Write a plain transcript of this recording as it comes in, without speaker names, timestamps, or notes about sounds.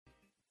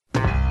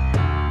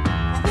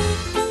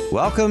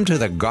Welcome to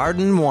the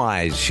Garden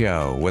Wise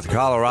Show with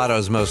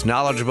Colorado's most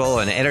knowledgeable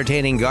and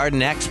entertaining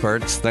garden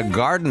experts, the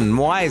Garden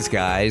Wise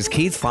Guys,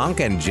 Keith Funk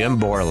and Jim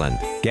Borland.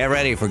 Get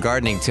ready for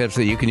gardening tips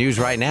that you can use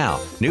right now.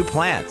 New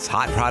plants,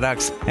 hot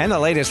products, and the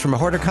latest from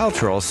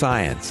horticultural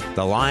science.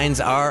 The lines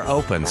are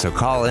open, so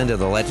call into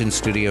the Legend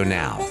Studio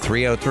now.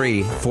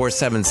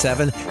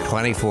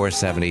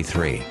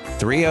 303-477-2473.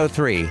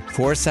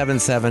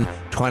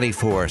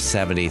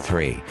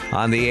 303-477-2473.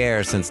 On the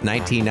air since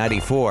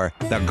 1994,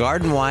 the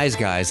Garden Wise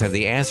Guys have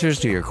the answers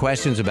to your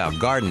questions about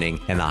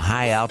gardening in the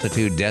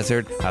high-altitude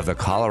desert of the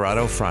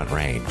Colorado Front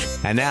Range.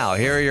 And now,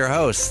 here are your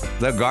hosts,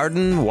 the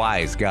Garden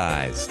Wise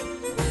Guys.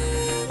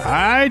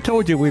 I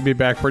told you we'd be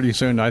back pretty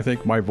soon. I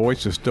think my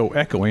voice is still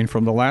echoing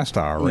from the last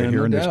hour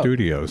here in the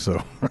studio.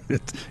 So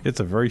it's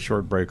a very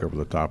short break over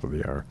the top of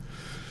the hour.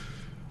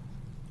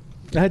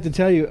 I had to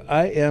tell you,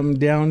 I am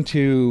down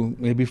to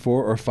maybe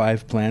 4 or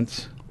 5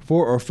 flats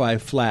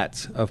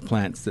of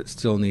plants that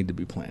still need to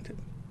be planted.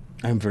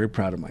 I'm very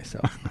proud of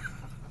myself.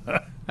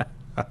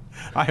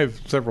 I have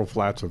several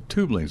flats of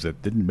tubulings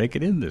that didn't make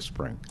it in this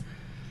spring.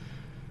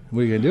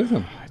 What are you going to do with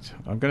them?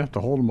 I'm going to have to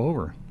hold them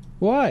over.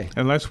 Why?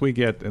 Unless we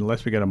get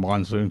a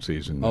monsoon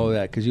season. Oh,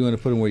 that, because you want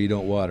to put them where you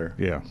don't water.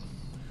 Yeah.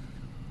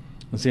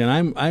 See, and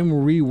I'm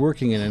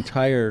reworking an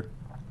entire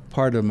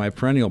part of my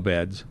perennial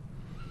beds,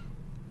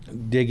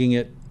 digging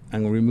it.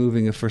 I'm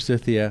removing a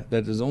forsythia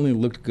that has only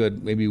looked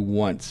good maybe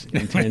once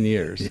in 10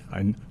 years. Yeah,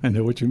 I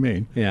know what you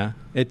mean. Yeah.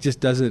 It just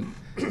doesn't,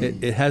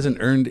 it hasn't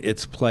earned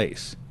its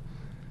place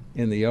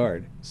in the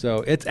yard.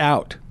 So it's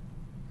out.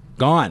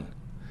 Gone.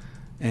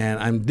 And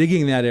I'm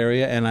digging that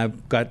area, and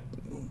I've got,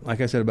 like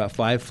I said, about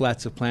 5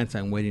 flats of plants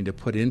I'm waiting to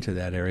put into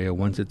that area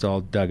once it's all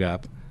dug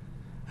up.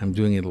 I'm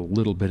doing it a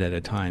little bit at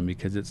a time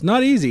because it's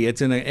not easy.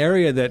 It's in an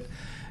area that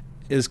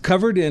is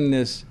covered in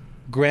this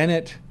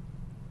granite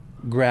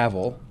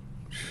gravel,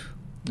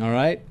 all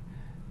right?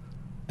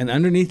 And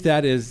underneath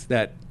that is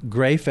that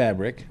gray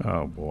fabric.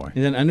 Oh, boy.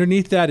 And then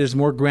underneath that is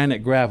more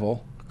granite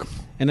gravel.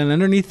 And then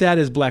underneath that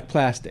is black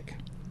plastic.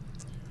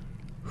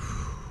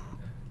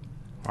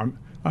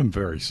 I'm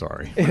very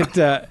sorry.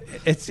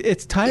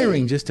 It's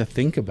tiring just to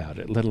think about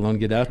it, let alone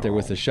get out there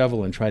with a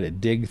shovel and try to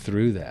dig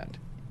through that.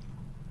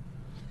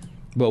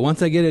 But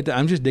once I get it,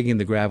 I'm just digging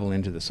the gravel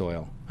into the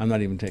soil. I'm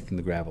not even taking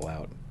the gravel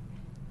out.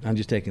 I'm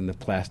just taking the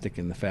plastic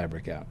and the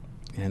fabric out.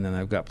 And then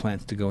I've got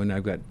plants to go in.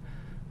 I've got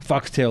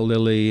foxtail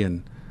lily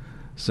and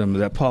some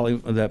of that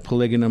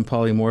Polygonum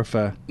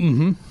polymorpha.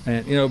 Mm-hmm.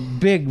 And,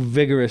 big,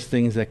 vigorous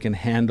things that can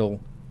handle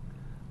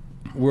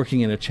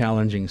working in a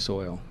challenging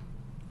soil.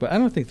 But I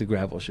don't think the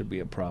gravel should be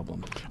a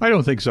problem. I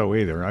don't think so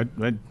either.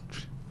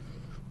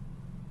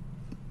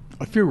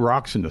 A few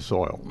rocks in the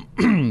soil,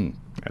 and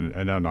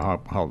I don't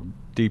know how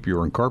deep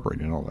you're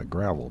incorporating all that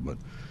gravel, but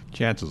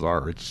chances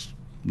are it's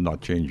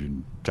not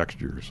changing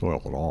texture of your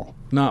soil at all.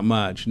 Not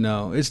much,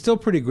 no. It's still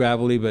pretty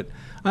gravelly, but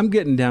I'm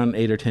getting down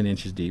 8 or 10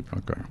 inches deep.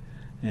 Okay.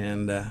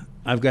 And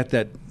I've got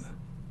that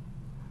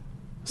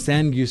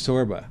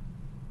Sanguisorba.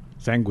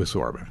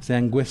 Sanguisorba.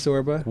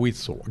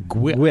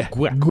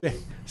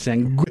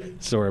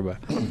 Sanguisorba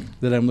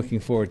that I'm looking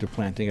forward to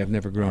planting. I've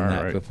never grown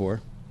that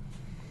before.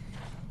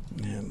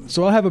 And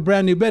so I'll have a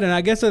brand new bed. And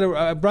I guess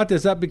I brought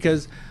this up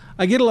because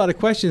I get a lot of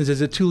questions,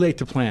 is it too late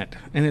to plant?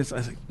 And I was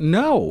like,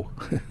 no,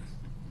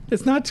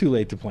 it's not too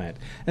late to plant.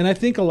 And I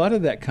think a lot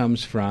of that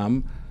comes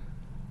from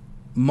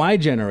my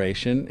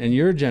generation and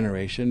your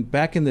generation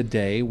back in the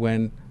day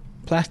when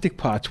plastic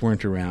pots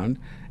weren't around,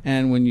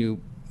 and when you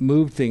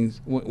moved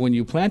things, when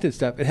you planted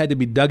stuff, it had to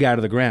be dug out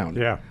of the ground.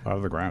 Yeah, out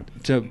of the ground.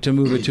 To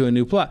move it to a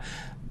new plot.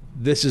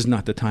 This is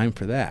not the time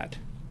for that.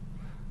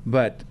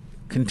 But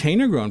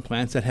container-grown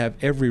plants that have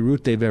every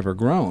root they've ever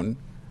grown,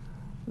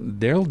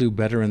 they'll do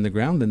better in the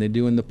ground than they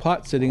do in the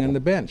pot sitting on the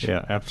bench.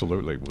 Yeah,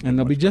 absolutely. And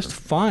they'll be just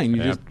fine.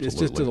 It's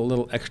just a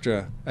little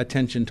extra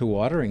attention to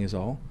watering is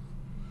all.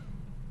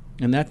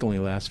 And that only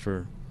lasts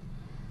for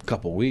a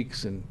couple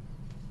weeks, and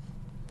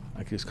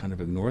I just kind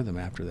of ignore them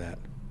after that.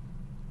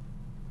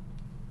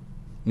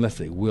 Unless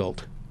they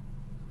wilt.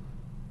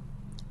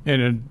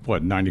 And in,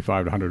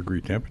 95 to 100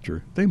 degree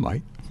temperature, they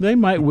might. They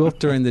might wilt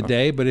during the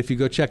day, but if you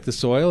go check the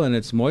soil and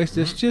it's moist,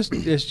 it's just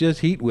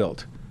heat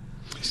wilt.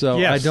 So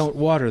yes. I don't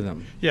water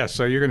them. Yes,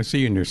 so you're going to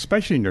see,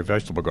 especially in your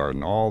vegetable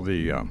garden, all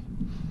the...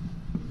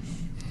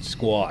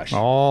 squash.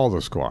 All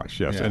the squash,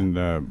 yes. Yeah. And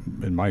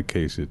in my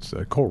case, it's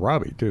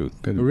kohlrabi, too.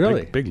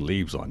 Really? Big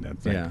leaves on that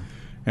thing. Yeah.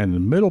 And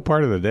the middle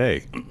part of the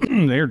day,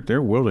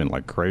 they're wilting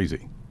like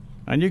crazy.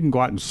 And you can go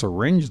out and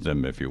syringe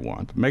them if you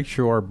want. Make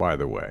sure, by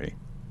the way,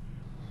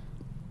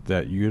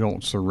 that you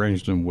don't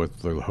syringe them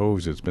with the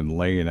hose that's been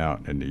laying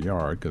out in the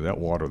yard, because that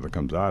water that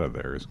comes out of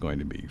there is going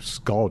to be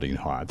scalding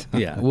hot.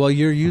 Yeah, well,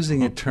 you're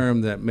using a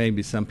term that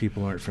maybe some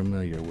people aren't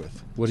familiar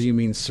with. What do you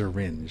mean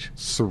syringe?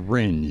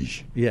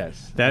 Syringe.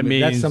 Yes. That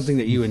means... That's something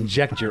that you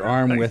inject your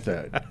arm with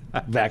a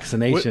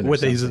vaccination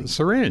with a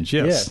syringe,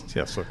 yes.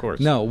 Yes, of course.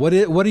 No, what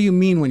do you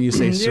mean when you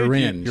say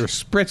syringe? You're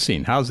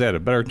spritzing. How's that, a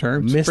better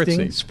term?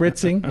 Misting?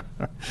 Spritzing?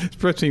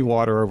 Spritzing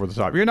water over the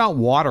top. You're not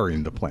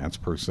watering the plants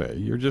per se.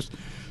 You're just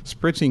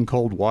spritzing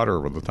cold water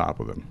over the top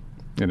of them.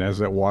 And as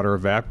that water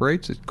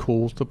evaporates, it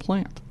cools the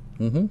plant.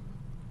 Mm-hmm.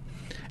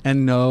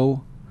 And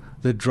no,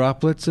 the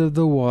droplets of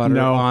the water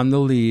on the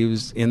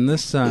leaves in the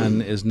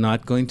sun is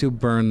not going to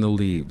burn the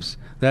leaves.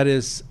 That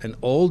is an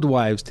old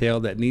wives' tale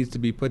that needs to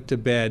be put to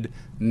bed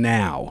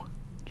now.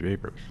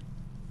 Jeepers.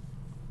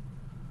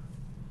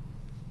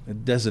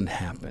 It doesn't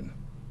happen.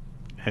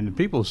 And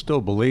people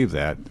still believe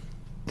that.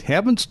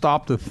 Haven't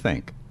stopped to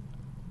think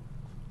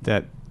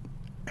that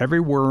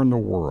everywhere in the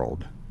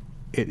world,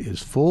 it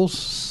is full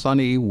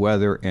sunny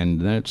weather,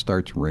 and then it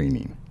starts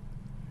raining.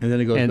 And then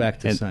it goes back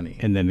to sunny.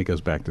 And then it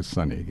goes back to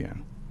sunny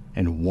again.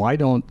 And why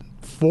don't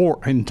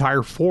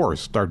entire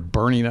forests start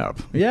burning up?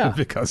 Yeah.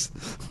 Because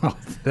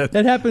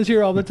that happens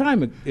here all the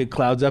time. It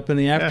clouds up in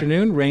the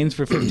afternoon, rains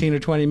for 15 or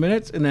 20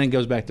 minutes, and then it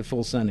goes back to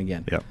full sun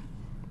again. Yep.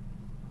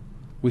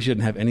 We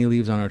shouldn't have any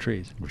leaves on our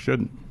trees. We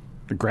shouldn't.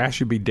 The grass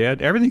should be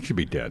dead. Everything should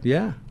be dead.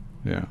 Yeah.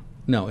 Yeah.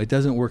 No, it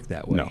doesn't work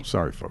that way. No,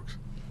 sorry, folks.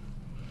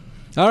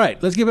 All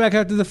right, let's get back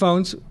out to the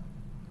phones.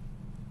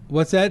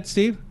 What's that,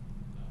 Steve?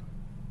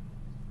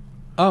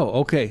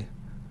 Oh, okay.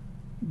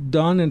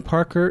 Don and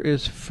Parker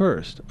is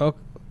first. Oh,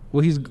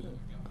 well, he's...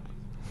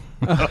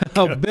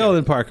 Oh, Bill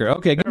and Parker.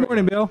 Okay, good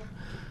morning, Bill.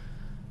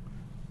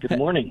 Good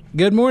morning.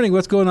 Good morning.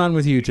 What's going on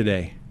with you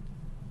today?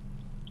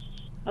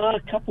 A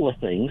couple of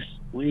things.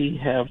 We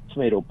have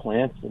tomato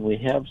plants, and we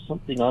have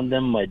something on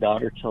them my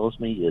daughter tells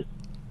me is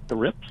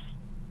thrips.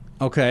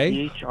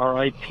 Okay.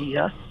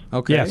 THRIPS.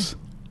 Okay. Yes.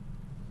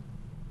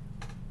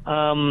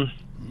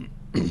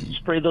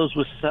 Spray those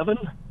with 7.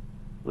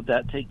 Would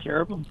that take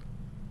care of them?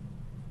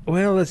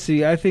 Well, let's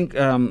see. I think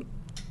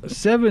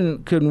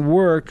 7 can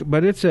work,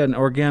 but it's an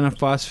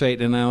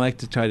organophosphate, and I like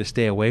to try to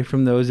stay away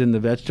from those in the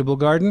vegetable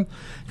garden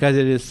because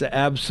it is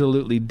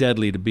absolutely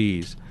deadly to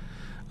bees.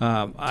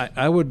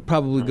 I would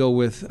probably go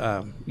with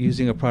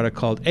using a product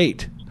called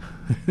 8,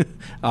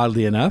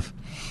 oddly enough,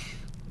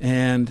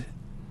 and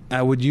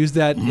I would use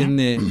that in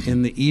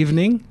the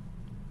evening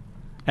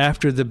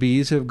after the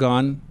bees have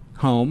gone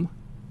home,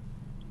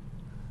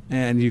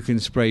 and you can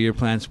spray your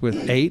plants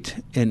with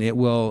 8, and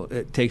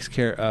it takes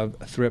care of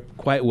thrip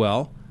quite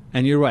well.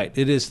 And you're right,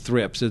 it is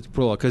thrips, it's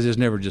plural because there's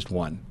never just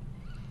one.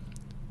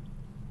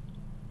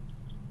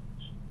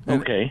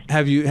 Okay. And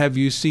have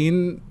you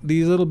seen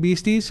these little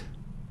beasties?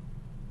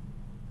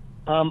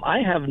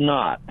 I have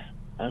not.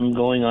 I'm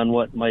going on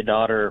what my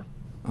daughter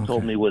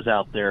told me was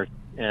out there,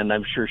 and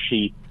I'm sure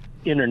she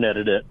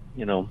interneted it.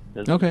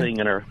 As a thing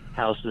in our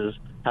houses.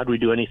 How do we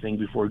do anything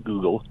before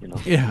Google?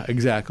 Yeah,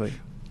 exactly.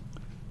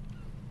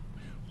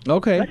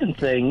 Okay. Second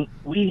thing,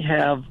 we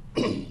have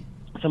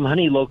some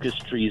honey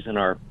locust trees in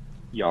our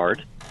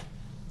yard.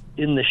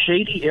 In the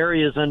shady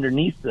areas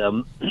underneath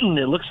them,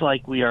 it looks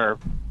like we are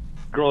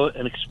growing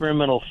an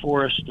experimental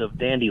forest of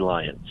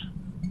dandelions.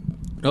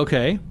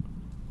 Okay.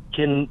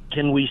 Can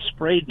we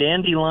spray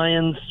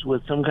dandelions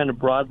with some kind of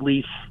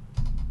broadleaf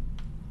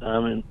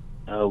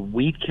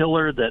weed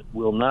killer that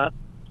will not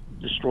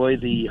destroy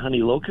the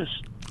honey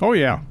locust? Oh,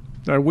 yeah.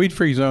 A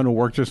weed-free zone will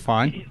work just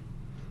fine.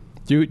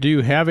 Do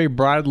you have a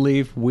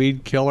broadleaf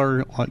weed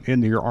killer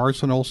in your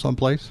arsenal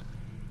someplace?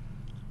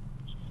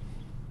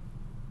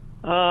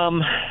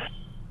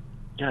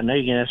 God, now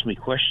you can ask me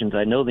questions.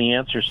 I know the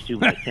answers to,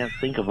 but I can't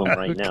think of them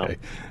right now.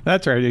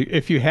 That's right.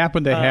 If you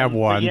happen to have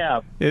one,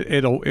 yeah.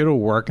 it'll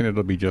work and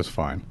it'll be just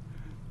fine.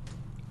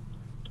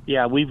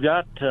 Yeah, we've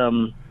got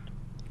a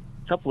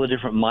couple of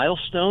different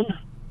milestone.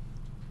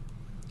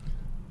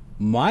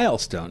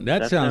 Milestone.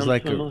 That sounds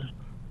like similar?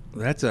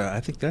 I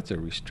think that's a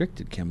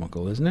restricted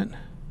chemical, isn't it?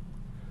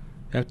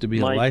 You have to be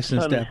a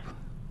licensed son,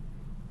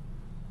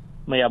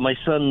 Yeah, my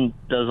son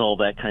does all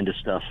that kind of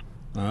stuff.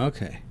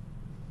 Okay.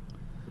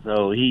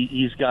 So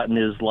he's gotten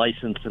his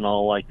license and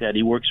all like that.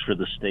 He works for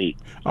the state.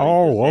 So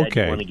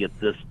okay. I want to get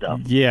this stuff.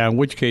 Yeah, in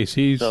which case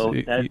he's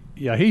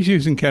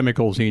using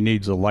chemicals he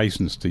needs a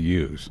license to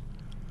use.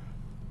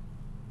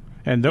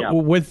 And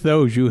with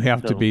those, you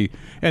have to be.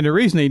 And the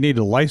reason they need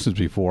a license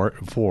for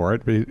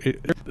it,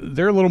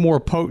 they're a little more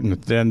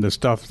potent than the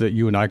stuff that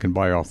you and I can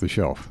buy off the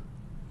shelf.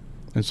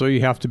 And so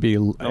you have to be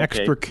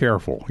extra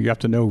careful. You have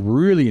to know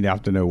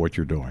what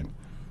you're doing.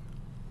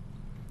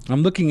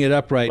 I'm looking it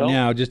up right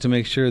now just to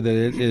make sure that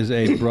it is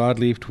a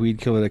broadleaf weed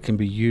killer that can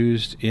be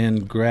used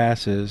in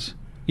grasses.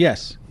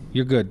 Yes,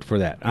 you're good for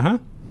that. Uh-huh.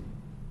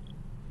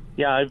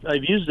 Yeah,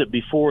 I've used it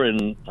before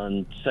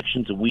on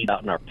sections of weed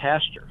out in our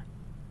pasture.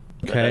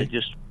 Okay. I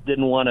just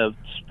didn't want to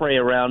spray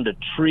around a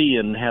tree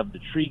and have the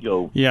tree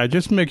go. Yeah,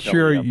 just make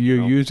sure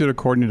you use it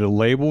according to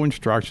label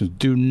instructions.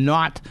 Do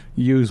not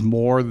use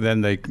more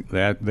than they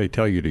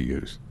tell you to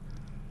use.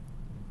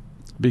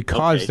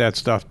 Because that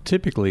stuff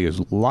typically is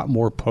a lot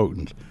more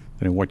potent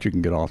than what you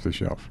can get off the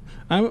shelf.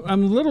 I'm a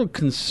little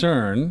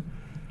concerned,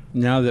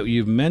 now that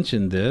you've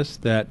mentioned this,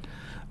 that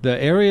the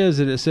areas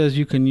that it says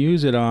you can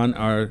use it on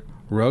are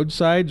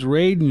roadsides,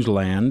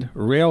 rangeland,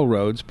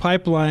 railroads,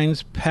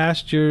 pipelines,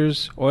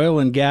 pastures, oil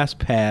and gas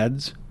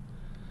pads,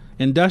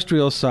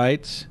 industrial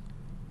sites,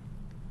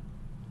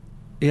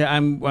 Yeah,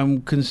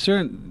 I'm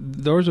concerned.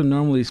 Those are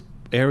normally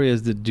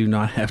areas that do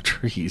not have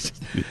trees.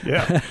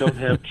 Yeah. Don't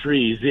have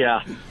trees.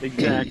 Yeah,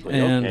 exactly.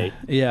 And, Okay.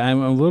 Yeah,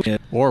 I'm a little.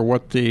 Or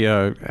what the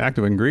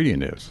active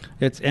ingredient is.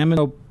 It's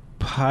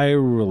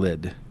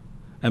aminopyrrolid.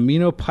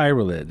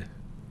 Aminopyrrolid.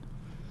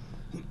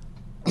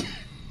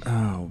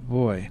 Oh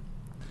boy,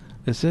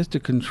 it says to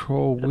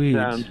control That weeds.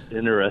 sounds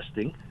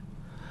interesting.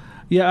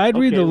 Yeah, I'd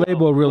read the Okay, well,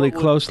 label really what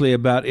would- closely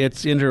about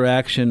its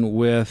interaction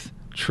with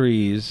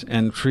trees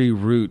and tree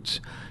roots,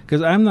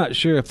 because I'm not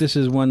sure if this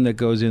is one that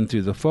goes in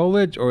through the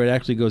foliage or it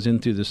actually goes in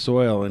through the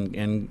soil.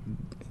 And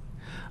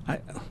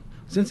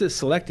since it's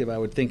selective, I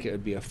would think it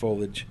would be a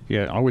foliage.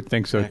 Yeah, I would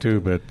think so too,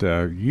 but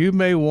you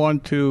may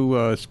want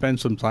to spend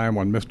some time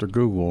on Mr.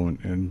 Google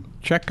and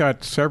check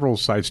out several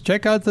sites.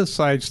 Check out the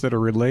sites that are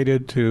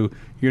related to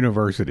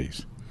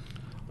universities.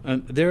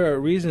 There are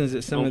reasons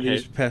that some of Okay.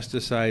 these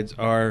pesticides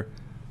are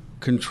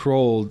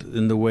controlled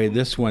in the way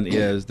this one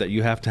is, that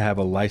you have to have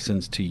a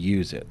license to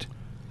use it.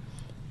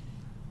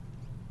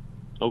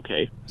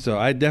 Okay. So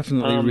I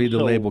definitely read the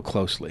so- label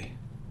closely.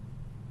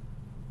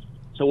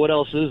 So what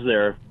else is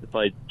there if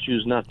I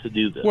choose not to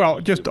do this? Well,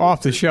 just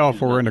off the shelf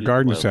Choose or not in a to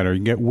garden use the center, you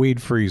can get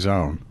weed-free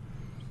zone.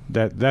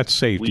 That's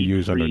safe to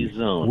use under Weed-free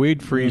zone.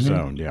 weed-free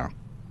zone. Yeah.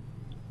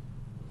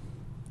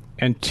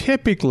 And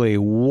typically,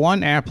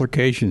 one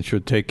application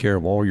should take care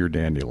of all your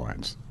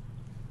dandelions.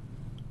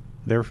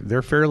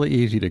 They're fairly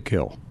easy to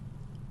kill.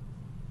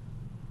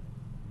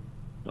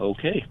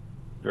 Okay.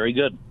 Very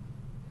good.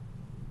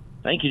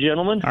 Thank you,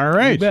 gentlemen. All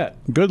right. You bet.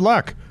 Good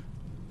luck.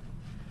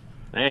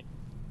 Thanks.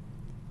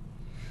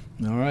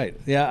 All right.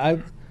 Yeah,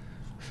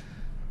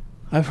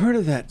 I've heard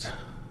of that.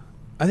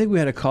 I think we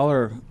had a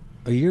caller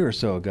a year or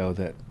so ago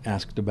that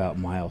asked about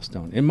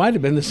milestone. It might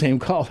have been the same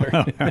caller.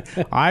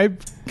 I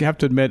have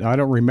to admit, I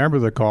don't remember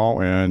the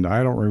call, and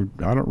I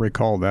don't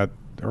recall that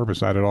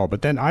herbicide at all.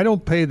 But then I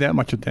don't pay that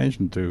much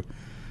attention to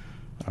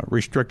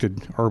restricted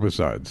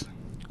herbicides.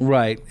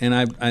 Right, and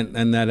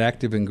and that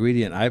active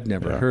ingredient I've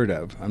never heard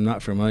of. I'm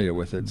not familiar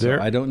with it, so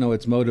I don't know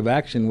its mode of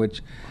action,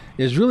 which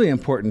is really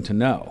important to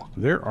know.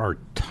 There are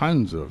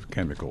tons of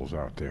chemicals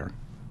out there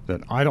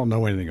that I don't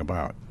know anything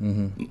about.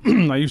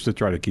 Mm-hmm. I used to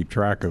try to keep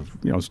track of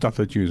stuff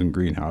that's used in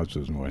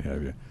greenhouses and what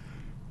have you.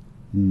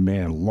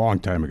 Man, a long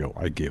time ago,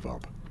 I gave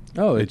up.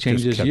 Oh, it Just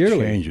changes kept yearly.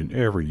 changing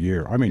every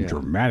year. I mean, Yeah.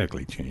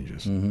 dramatically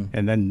changes, and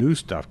then new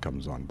stuff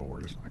comes on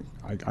board. It's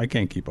like I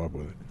can't keep up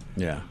with it.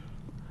 Yeah,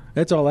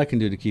 that's all I can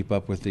do to keep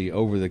up with the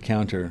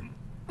over-the-counter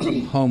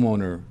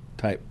homeowner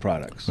type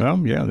products.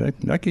 Well, yeah,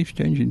 that keeps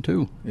changing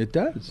too. It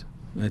does.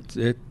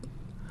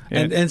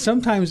 And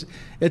sometimes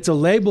it's a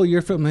label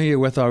you're familiar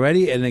with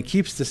already, and it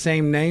keeps the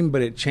same name,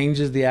 but it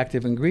changes the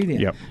active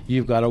ingredient. Yep.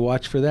 You've got to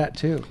watch for that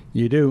too.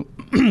 You do.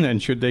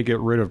 And should they get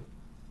rid of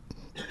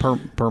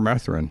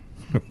permethrin,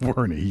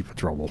 we're in a heap of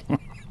trouble.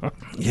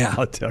 Yeah.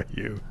 I'll tell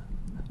you.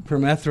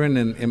 Permethrin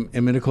and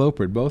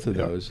imidacloprid, both of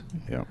those.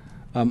 Yeah.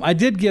 I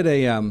did get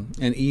an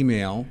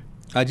email.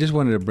 I just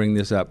wanted to bring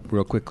this up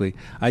real quickly.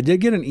 I did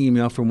get an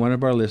email from one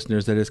of our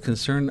listeners that is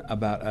concerned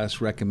about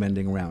us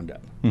recommending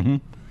Roundup. Mm-hmm.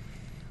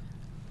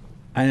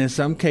 And in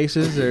some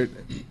cases,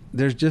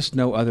 there's just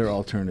no other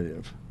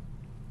alternative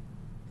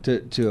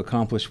to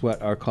accomplish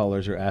what our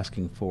callers are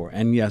asking for.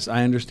 And yes,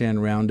 I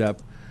understand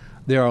Roundup.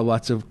 There are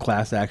lots of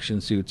class action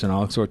suits and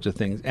all sorts of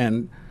things.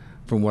 And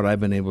from what I've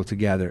been able to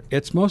gather,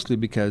 it's mostly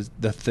because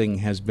the thing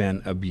has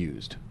been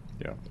abused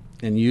Yeah.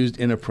 and used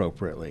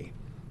inappropriately.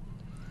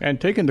 And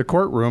taken to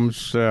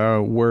courtrooms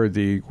where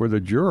the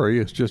jury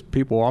is just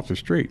people off the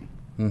street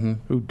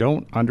who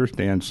don't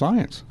understand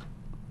science.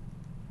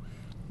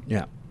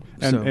 Yeah.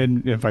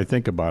 And if I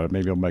think about it,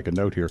 maybe I'll make a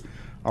note here.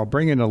 I'll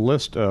bring in a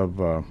list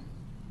of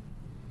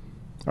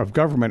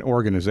government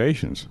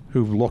organizations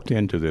who've looked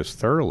into this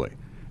thoroughly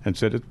and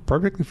said it's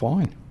perfectly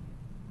fine.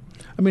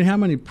 I mean, how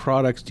many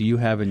products do you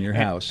have in your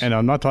house? And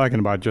I'm not talking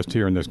about just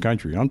here in this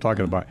country. I'm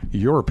talking about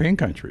European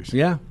countries.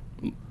 Yeah.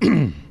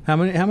 How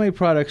many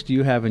products do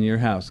you have in your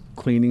house?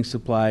 Cleaning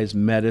supplies,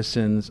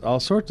 medicines, all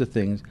sorts of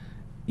things.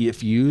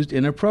 If used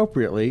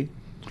inappropriately,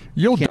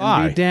 You'll can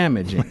die. be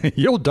damaging.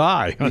 You'll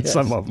die on Yes.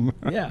 some of them.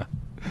 Yeah.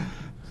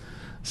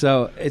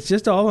 So it's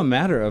just all a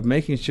matter of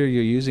making sure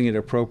you're using it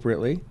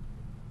appropriately,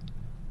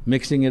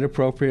 mixing it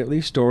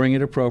appropriately, storing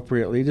it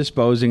appropriately,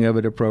 disposing of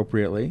it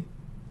appropriately.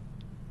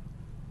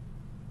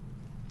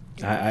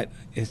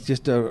 It's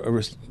just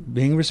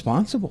being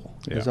responsible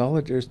is all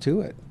that there's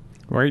to it.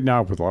 Right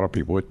now, with a lot of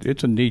people,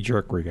 it's a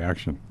knee-jerk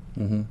reaction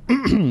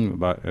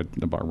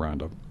about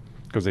Roundup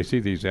because they see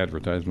these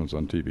advertisements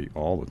on TV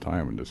all the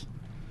time, and this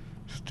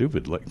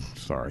stupid,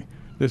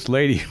 this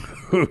lady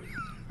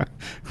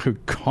who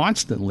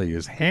constantly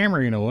is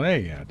hammering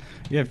away at.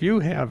 If you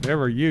have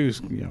ever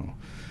used,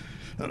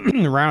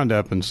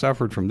 Roundup and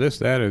suffered from this,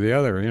 that, or the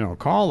other,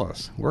 call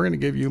us. We're going to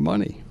give you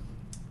money.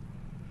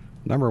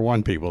 Number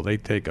one, people, they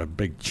take a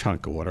big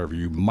chunk of whatever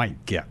you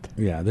might get.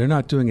 Yeah, they're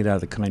not doing it out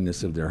of the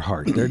kindness of their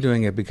heart. They're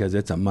doing it because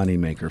it's a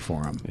moneymaker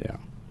for them. Yeah.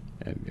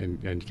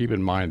 And keep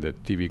in mind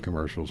that TV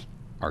commercials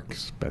are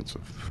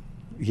expensive.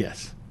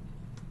 Yes.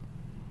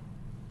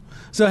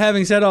 So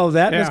having said all of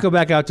that, let's Yeah. go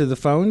back out to the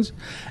phones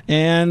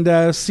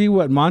and see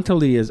what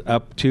Montalee is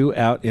up to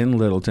out in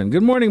Littleton.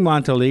 Good morning,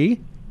 Montalee.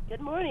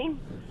 Good morning.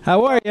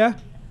 How are you?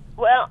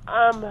 Well,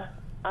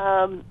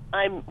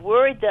 I'm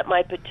worried that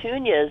my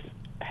petunias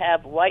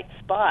have white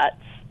spots,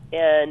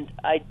 and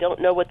I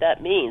don't know what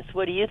that means.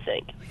 What do you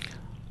think?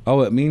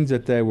 Oh, it means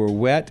that they were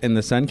wet and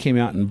the sun came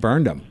out and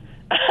burned them.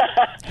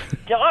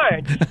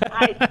 Darn!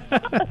 I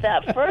thought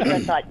that first. I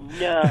thought,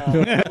 no.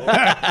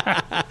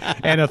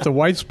 And if the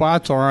white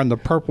spots are on the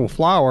purple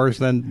flowers,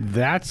 then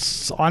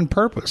that's on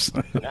purpose.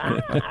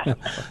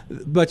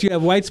 But you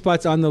have white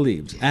spots on the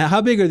leaves.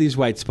 How big are these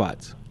white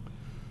spots?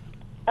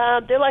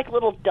 They're like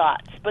little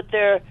dots, but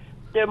they're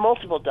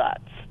multiple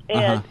dots.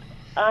 And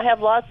I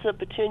have lots of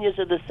petunias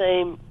of the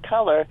same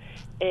color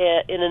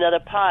in another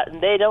pot,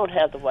 and they don't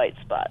have the white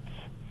spots.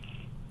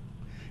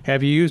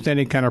 Have you used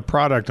any kind of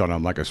product on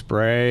them, like a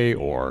spray,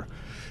 or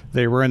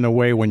they were in the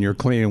way when you're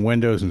cleaning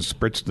windows and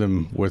spritzed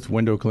them with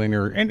window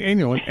cleaner, and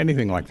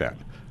anything like that?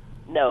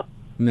 No.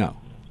 No.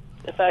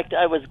 In fact,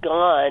 I was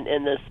gone,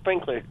 and the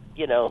sprinkler,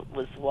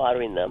 was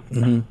watering them.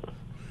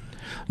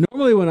 Mm-hmm.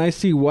 Normally when I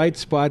see white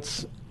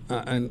spots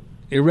and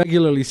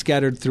irregularly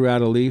scattered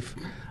throughout a leaf,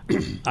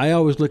 I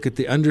always look at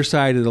the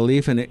underside of the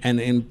leaf, and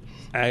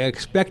I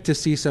expect to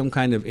see some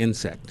kind of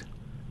insect.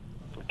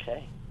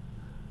 Okay.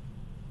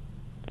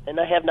 And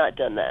I have not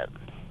done that.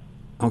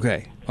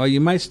 Okay. Well,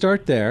 you might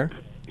start there.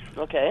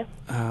 Okay.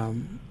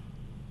 I'm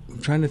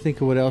trying to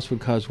think of what else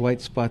would cause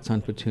white spots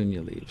on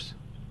petunia leaves.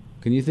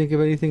 Can you think of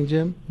anything,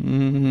 Jim?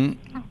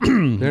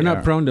 Mm-hmm. They're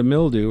not prone to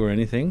mildew or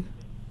anything.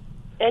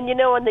 And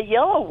on the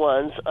yellow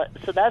ones,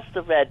 so that's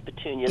the red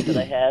petunias that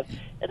I have.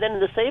 And then in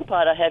the same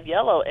pot, I have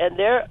yellow, and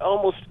they're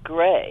almost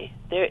gray.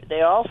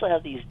 They also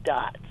have these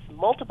dots,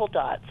 multiple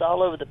dots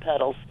all over the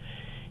petals,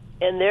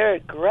 and they're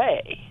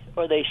gray,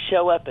 or they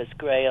show up as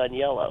gray on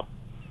yellow.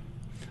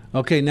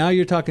 Okay, now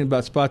you're talking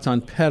about spots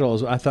on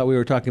petals. I thought we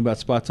were talking about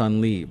spots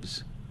on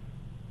leaves.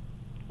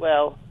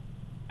 Well,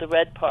 the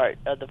red part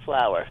of the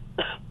flower.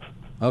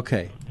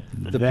 Okay.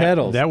 The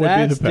petals. That would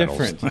That's be the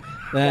petals. different.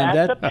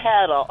 That's a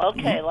petal.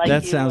 Okay, like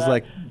that you, sounds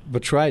like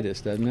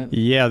botrytis, doesn't it?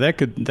 Yeah,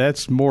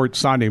 that's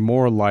sounding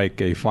more like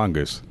a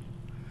fungus.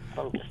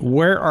 fungus.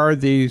 Where are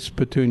these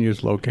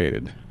petunias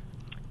located?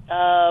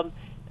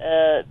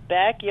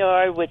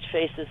 Backyard, which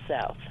faces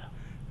south.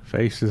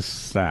 Faces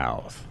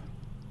south.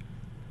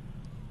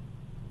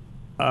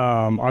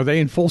 Are they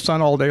in full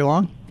sun all day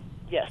long?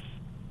 Yes.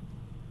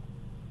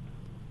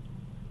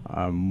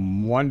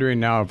 I'm wondering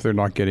now if they're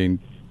not getting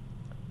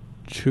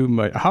too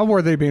much. How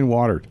are they being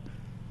watered?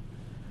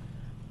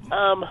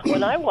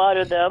 When I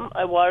water them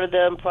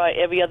probably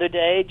every other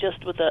day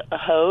just with a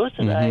hose,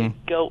 and I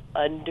go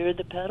under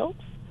the petals.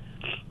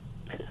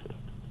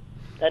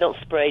 I don't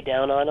spray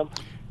down on them.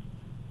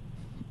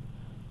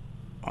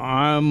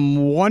 I'm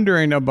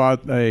wondering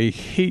about a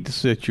heat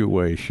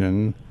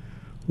situation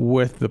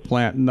with the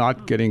plant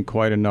not getting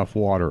quite enough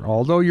water.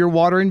 Although you're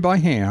watering by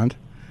hand,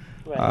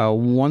 Right.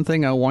 one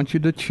thing I want you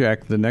to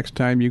check the next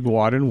time you go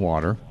out and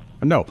water.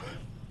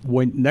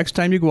 Next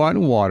time you go out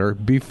and water,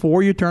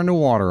 before you turn the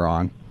water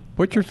on,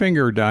 put your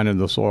finger down in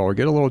the soil or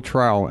get a little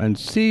trowel and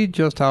see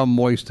just how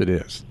moist it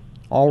is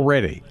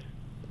already.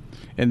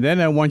 And then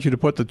I want you to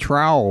put the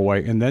trowel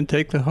away and then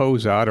take the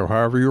hose out or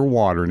however you're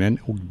watering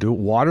it.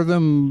 Water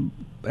them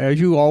as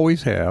you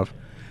always have,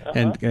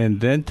 and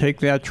then take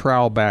that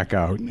trowel back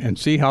out and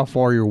see how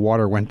far your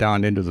water went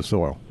down into the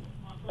soil.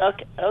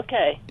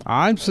 Okay.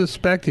 I'm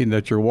suspecting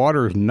that your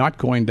water is not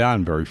going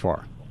down very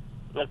far,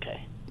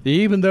 Okay.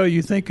 even though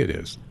you think it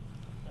is.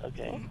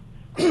 Okay.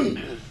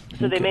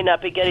 So they may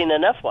not be getting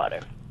enough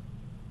water.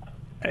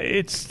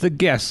 It's the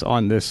guess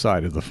on this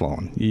side of the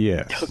phone,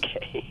 yes.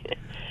 Okay.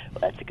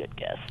 Well, that's a good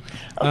guess.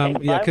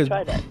 Okay, Yeah, I'll because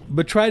try that.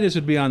 botrytis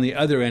would be on the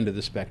other end of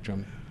the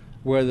spectrum,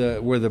 where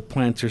the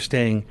plants are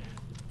staying,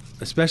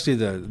 especially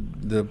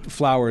the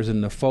flowers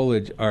and the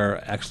foliage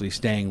are actually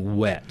staying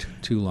wet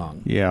too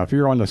long. Yeah, if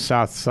you're on the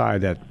south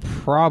side, that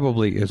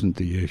probably isn't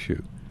the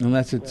issue.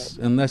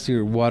 Unless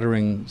you're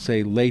watering,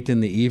 say, late in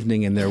the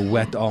evening and they're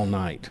wet all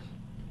night.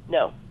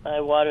 No, I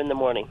water in the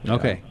morning.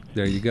 Okay,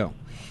 there you go.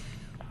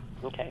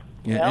 Okay.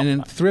 Yeah, Well, and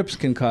then thrips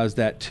can cause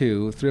that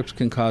too. Thrips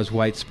can cause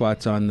white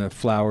spots on the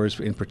flowers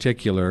in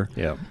particular,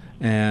 Yeah.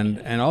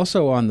 and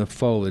also on the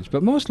foliage,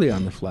 but mostly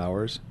on the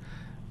flowers.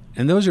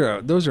 And those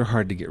are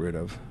hard to get rid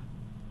of.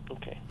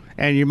 okay.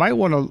 And you might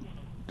want to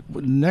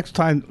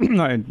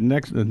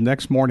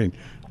next morning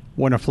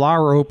when a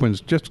flower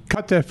opens, just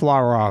cut that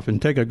flower off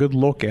and take a good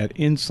look at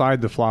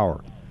inside the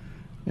flower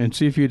and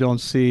see if you don't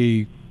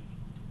see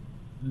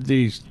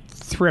these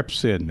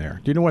thrips in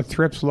there. Do you know what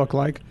thrips look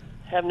like?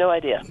 Have no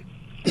idea.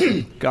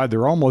 God,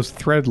 they're almost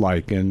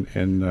thread-like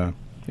in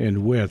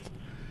width.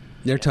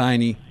 They're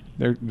tiny,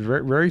 They're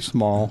very, very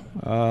small,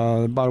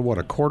 about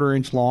a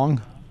quarter-inch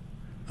long.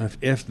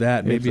 if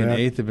that, maybe If an that.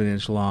 eighth of an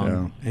inch long,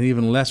 Yeah. and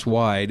even less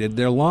wide.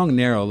 They're long,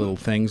 narrow little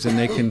things, and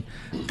they can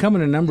come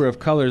in a number of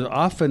colors.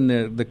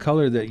 Often the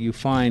color that you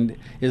find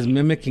is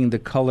mimicking the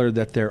color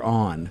that they're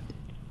on.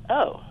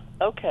 Oh,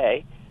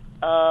 okay.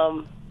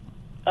 Are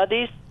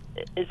these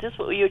is this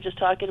what you were just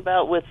talking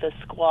about with the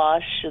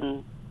squash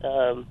and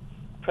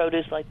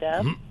produce like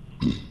that?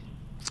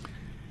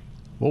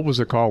 What was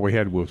the call we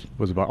had was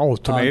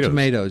about tomatoes.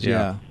 Tomatoes,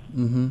 yeah.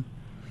 Mm-hmm.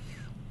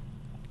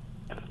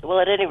 Well,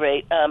 at any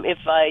rate,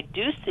 if I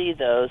do see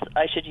those,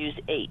 I should use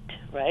 8,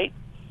 right?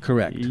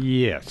 Correct.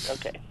 Yes.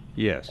 Okay.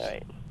 Yes. All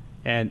right.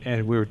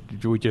 And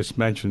we just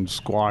mentioned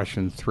squash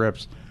and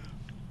thrips.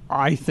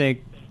 I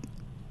think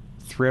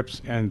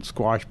thrips and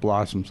squash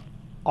blossoms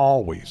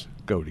always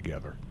go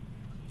together.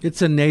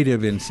 It's a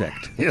native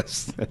insect.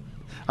 Yes.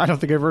 I don't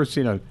think I've ever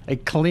seen a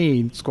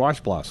clean squash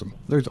blossom.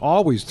 There's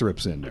always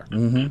thrips in there.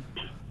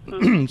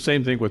 Mm-hmm.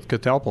 Same thing with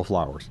catalpa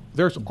flowers.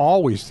 There's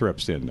always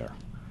thrips in there.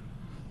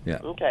 Yeah.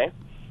 Okay.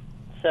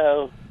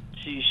 So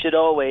you should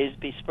always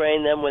be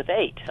spraying them with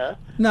 8, huh?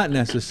 Not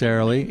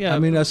necessarily. Yeah. I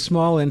mean, a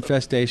small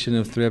infestation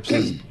of thrips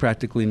is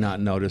practically not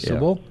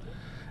noticeable.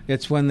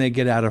 It's when they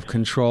get out of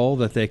control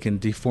that they can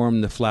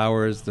deform the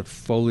flowers, the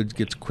foliage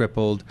gets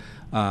crippled,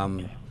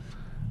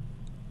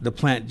 the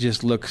plant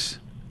just looks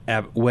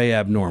way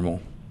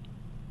abnormal.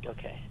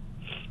 Okay.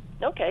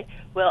 Okay.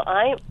 Well,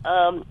 I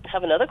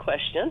have another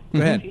question.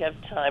 Go ahead. If you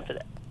have time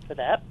for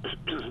that.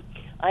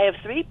 I have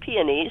 3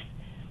 peonies,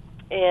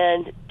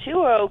 and 2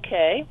 are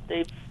okay.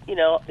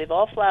 They've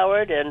all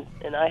flowered, and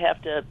I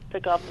have to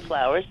pick off the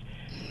flowers.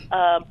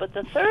 But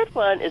the third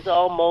one is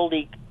all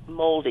moldy.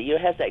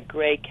 It has that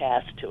gray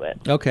cast to it.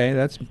 Okay,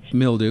 that's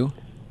mildew.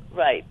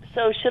 Right.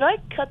 So should I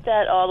cut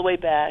that all the way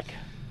back?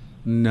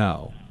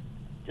 No.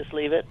 Just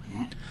leave it?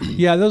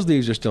 Yeah, those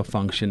leaves are still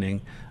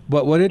functioning.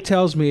 But what it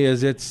tells me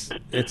is it's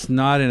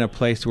not in a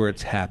place where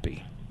it's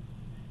happy.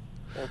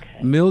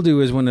 Okay.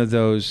 Mildew is one of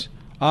those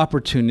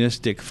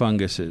opportunistic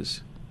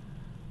funguses.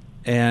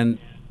 And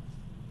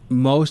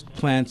most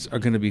plants are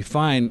going to be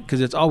fine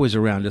because it's always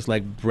around. It's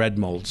like bread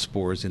mold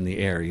spores in the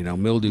air.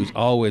 Mildew's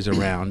always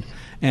around,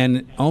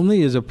 and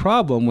only is a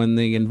problem when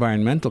the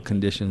environmental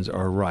conditions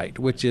are right,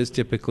 which is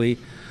typically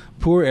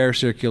poor air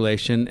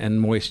circulation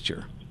and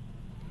moisture.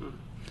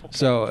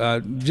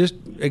 So just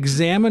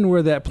examine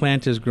where that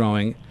plant is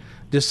growing.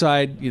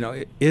 Decide,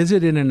 is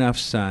it in enough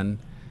sun?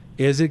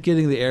 Is it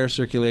getting the air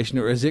circulation,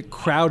 or is it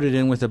crowded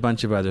in with a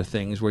bunch of other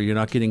things where you're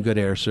not getting good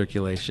air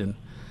circulation?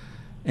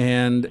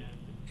 And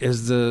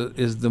is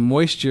the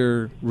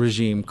moisture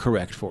regime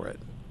correct for it?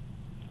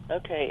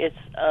 Okay,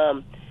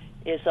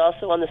 it's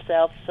also on the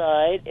south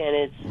side, and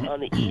it's on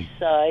the east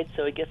side,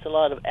 so it gets a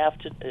lot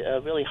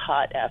of really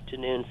hot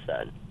afternoon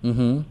sun.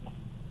 Mm-hmm.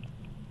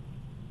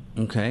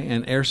 Okay,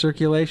 and air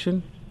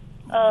circulation?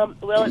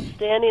 Well, it's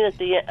standing at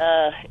the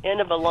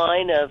end of a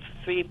line of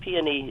 3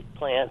 peony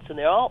plants, and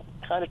they're all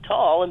kind of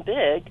tall and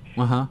big.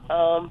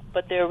 Uh-huh.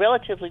 But they're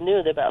relatively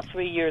new. They're about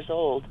 3 years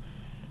old.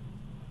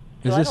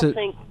 So I don't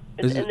think.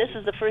 And this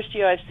is the first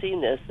year I've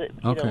seen this.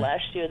 Okay.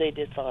 Last year they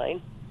did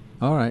fine.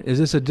 All right. Is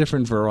this a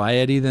different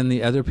variety than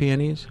the other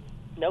peonies?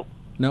 Nope.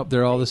 Nope,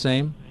 they're all the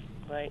same?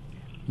 Right.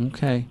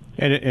 Okay.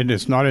 And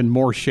it's not in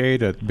more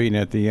shade at being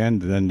at the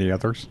end than the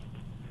others?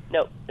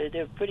 Nope.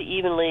 They're pretty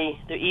evenly.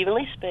 They're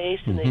evenly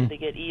spaced, and they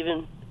get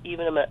even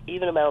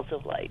amounts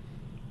of light.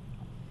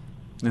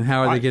 And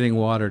how are they getting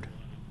watered?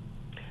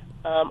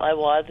 I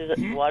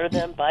water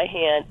them by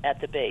hand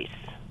at the base.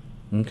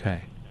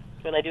 Okay.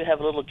 And I do have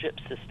a little drip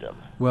system.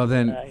 Well,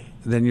 then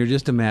you're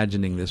just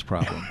imagining this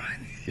problem.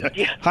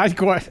 Yeah. I'd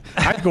go out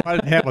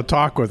and have a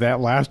talk with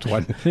that last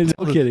one.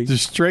 No kidding. To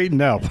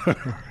straighten up.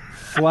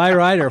 Fly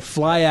right or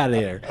fly out of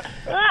here.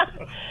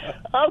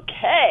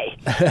 Okay.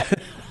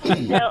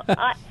 Now,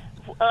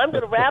 I'm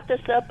going to wrap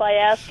this up by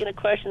asking a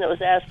question that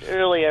was asked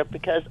earlier,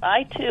 because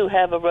I, too,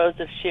 have a Rose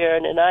of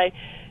Sharon, and I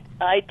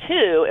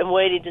too, am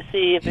waiting to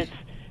see if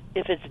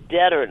it's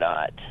dead or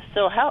not.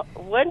 So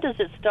when does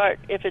it start?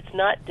 If it's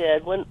not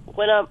dead, when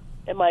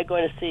am I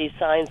going to see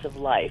signs of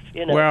life?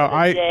 In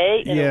a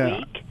day, in a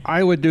week?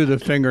 I would do the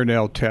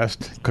fingernail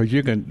test, because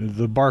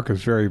the bark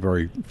is very,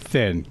 very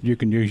thin. You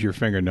can use your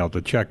fingernail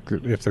to check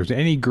if there's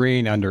any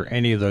green under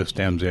any of those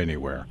stems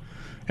anywhere.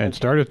 And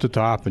start at the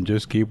top and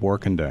just keep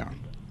working down.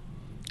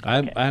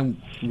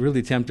 I'm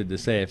really tempted to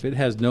say if it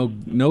has no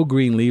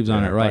green leaves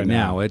on it right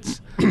now,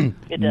 it's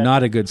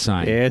not a good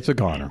sign. It's a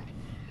goner.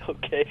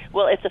 Okay.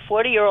 Well, it's a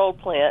 40-year-old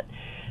plant,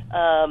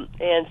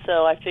 and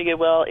so I figured,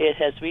 well, it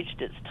has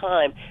reached its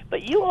time.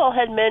 But you all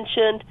had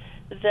mentioned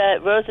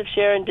that Rose of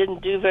Sharon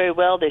didn't do very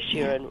well this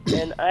year,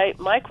 and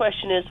my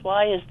question is,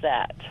 why is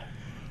that?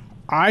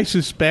 I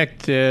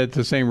suspect it's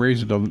the same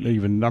reason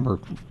even number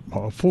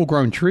of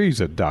full-grown trees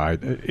that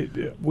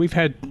died. We've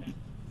had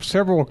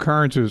several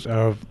occurrences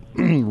of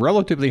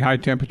relatively high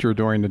temperature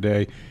during the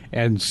day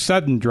and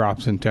sudden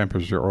drops in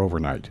temperature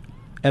overnight.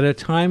 At a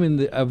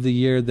time of the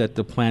year that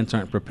the plants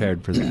aren't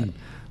prepared for that,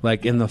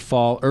 like in the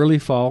fall, early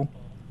fall,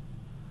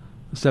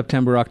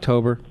 September,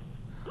 October.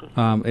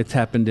 It's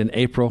happened in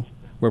April,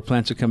 where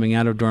plants are coming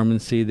out of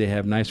dormancy. They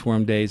have nice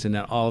warm days, and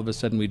then all of a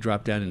sudden we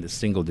drop down into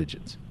single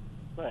digits.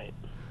 Right.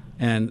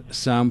 And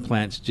some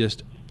plants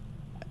just,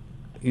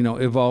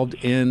 evolved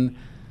in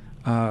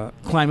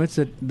climates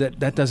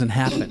that doesn't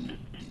happen.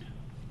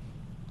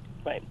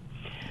 Right.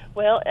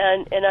 Well,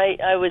 and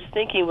I was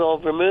thinking we'll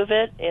remove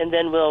it and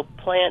then we'll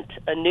plant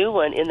a new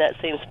one in that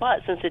same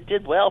spot since it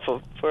did well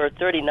for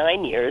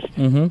 39 years.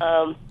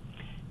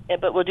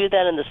 But we'll do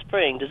that in the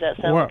spring. Does that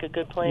sound like a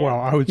good plan?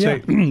 Well, I would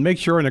say make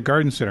sure in a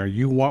garden center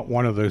you want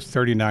one of those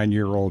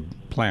 39-year-old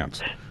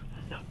plants.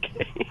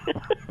 Okay.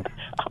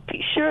 I'll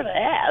be sure to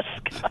ask.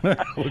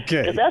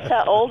 Okay. Because that's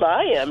how old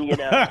I am, you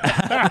know.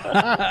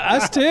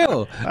 Us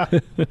too.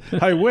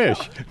 I wish.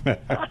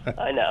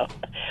 I know.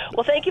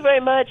 Well, thank you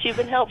very much. You've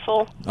been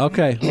helpful.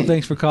 Okay. Well,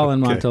 thanks for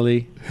calling,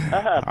 Montalee.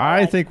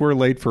 I think we're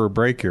late for a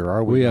break here,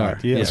 are we? We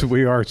not? are. Yes,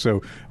 we are.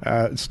 So,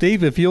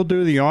 Steve, if you'll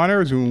do the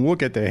honors, and we'll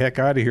get the heck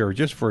out of here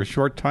just for a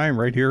short time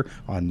right here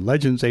on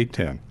Legends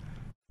 810.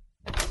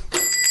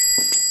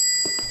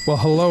 Well,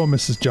 hello,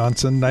 Mrs.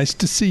 Johnson. Nice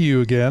to see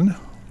you again.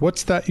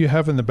 What's that you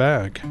have in the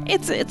bag?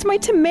 It's my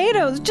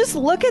tomatoes. Just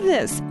look at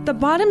this. The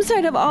bottom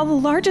side of all the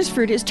largest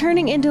fruit is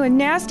turning into a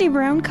nasty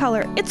brown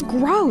color. It's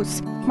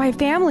gross. My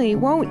family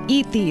won't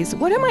eat these.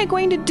 What am I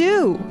going to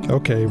do?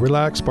 Okay,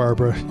 relax,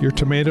 Barbara. Your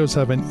tomatoes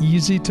have an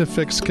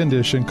easy-to-fix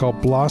condition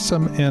called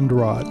blossom end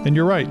rot. And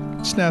you're right,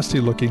 it's nasty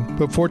looking.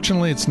 But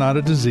fortunately, it's not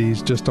a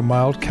disease, just a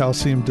mild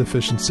calcium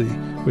deficiency,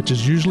 which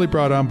is usually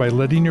brought on by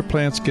letting your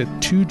plants get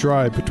too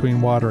dry between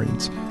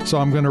waterings. So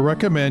I'm going to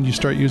recommend you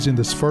start using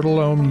this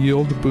Fertilome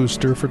Yield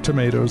Booster for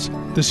tomatoes.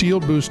 This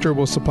yield booster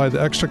will supply the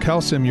extra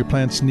calcium your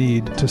plants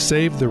need to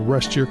save the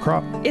rest of your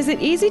crop. Is it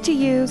easy to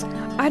use?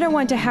 I don't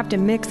want to have to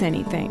mix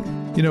anything.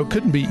 You know, it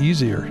couldn't be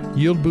easier.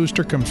 Yield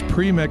Booster comes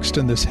pre-mixed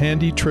in this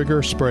handy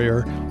trigger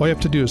sprayer. All you have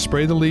to do is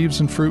spray the leaves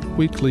and fruit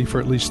weekly for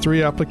at least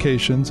 3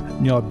 applications,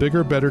 and you'll have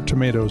bigger, better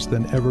tomatoes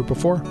than ever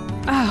before.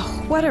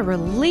 Oh, what a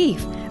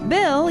relief.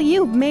 Bill,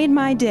 you made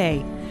my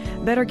day.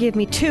 Better give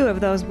me 2 of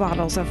those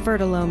bottles of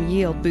Fertilome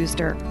Yield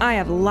Booster. I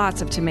have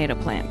lots of tomato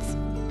plants.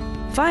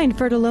 Find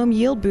Fertilome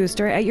Yield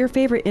Booster at your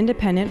favorite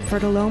independent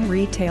Fertilome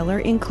retailer,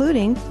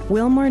 including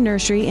Wilmore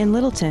Nursery in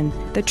Littleton,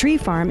 The Tree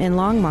Farm in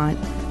Longmont,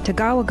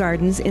 Tagawa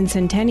Gardens in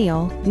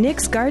Centennial,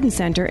 Nick's Garden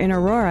Center in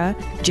Aurora,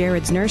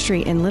 Jared's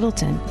Nursery in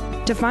Littleton.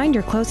 To find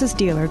your closest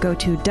dealer, go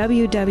to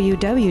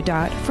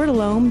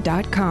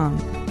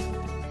www.fertilome.com.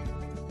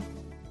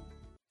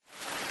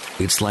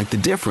 It's like the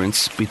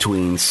difference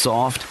between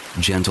soft,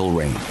 gentle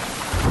rain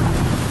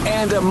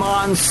and a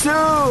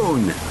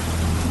monsoon.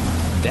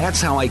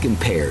 That's how I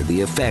compare the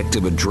effect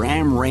of a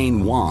Dram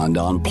Rain wand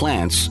on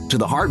plants to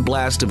the hard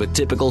blast of a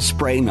typical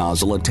spray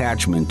nozzle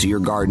attachment to your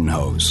garden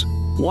hose.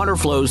 Water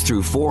flows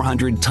through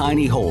 400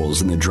 tiny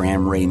holes in the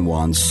Dram Rain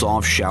wand's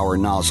soft shower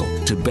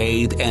nozzle to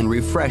bathe and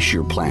refresh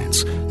your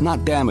plants,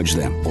 not damage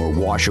them or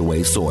wash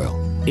away soil.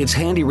 Its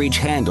handy-reach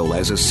handle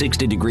has a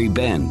 60-degree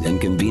bend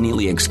and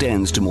conveniently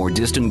extends to more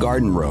distant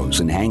garden rows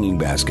and hanging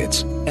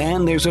baskets.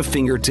 And there's a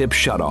fingertip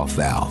shutoff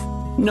valve.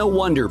 No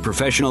wonder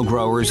professional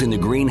growers in the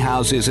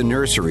greenhouses and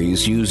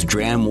nurseries use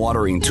Dram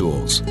watering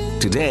tools.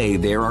 Today,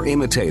 there are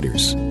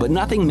imitators, but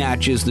nothing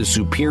matches the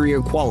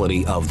superior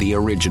quality of the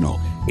original,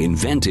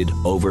 invented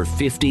over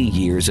 50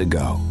 years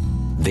ago.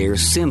 They're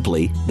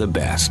simply the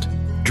best.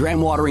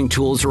 Dram watering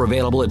tools are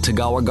available at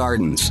Tagawa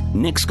Gardens,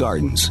 Nick's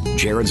Gardens,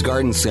 Jared's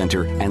Garden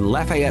Center, and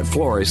Lafayette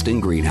Florist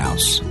and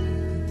Greenhouse.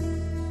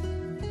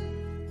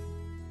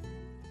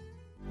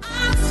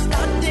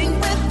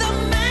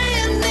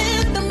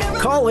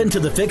 Call into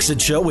the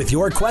Fix-It Show with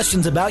your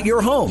questions about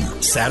your home.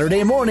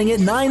 Saturday morning at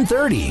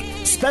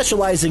 9:30.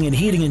 Specializing in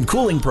heating and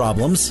cooling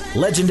problems,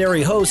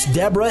 legendary hosts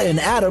Deborah and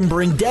Adam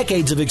bring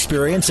decades of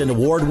experience and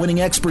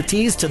award-winning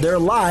expertise to their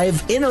live,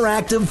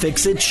 interactive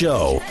Fix-It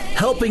Show,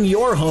 helping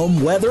your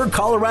home weather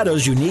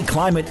Colorado's unique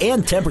climate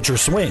and temperature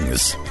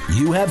swings.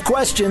 You have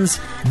questions,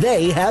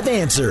 they have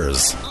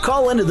answers.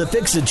 Call into the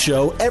Fix-It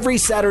Show every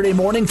Saturday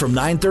morning from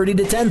 9:30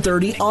 to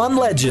 10:30 on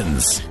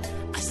Legends.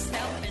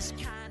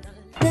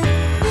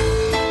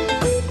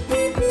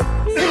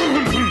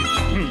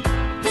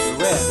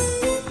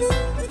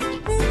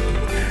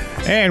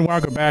 And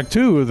welcome back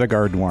to the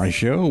Garden Wise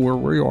Show, where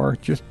we are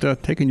just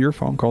taking your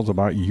phone calls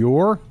about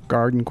your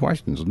garden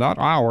questions, not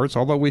ours,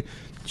 although we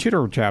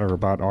chitter-chatter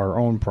about our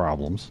own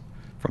problems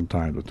from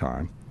time to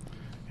time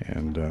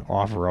and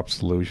offer up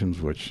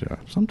solutions, which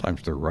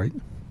sometimes they're right.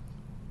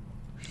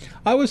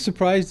 I was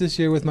surprised this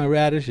year with my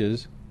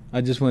radishes. I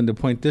just wanted to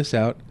point this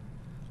out.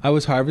 I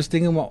was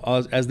harvesting them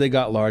as they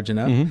got large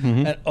enough,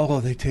 and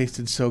they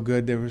tasted so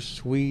good. They were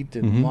sweet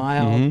and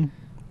mild.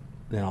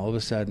 Then all of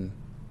a sudden,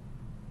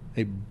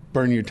 they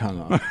burn your tongue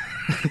off.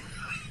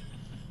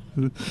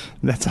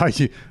 That's how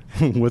you,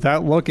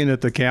 without looking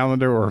at the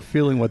calendar or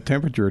feeling what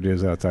temperature it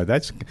is outside,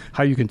 that's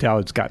how you can tell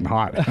it's gotten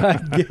hot.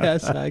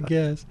 I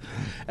guess.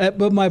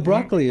 But my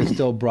broccoli is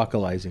still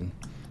broccolizing.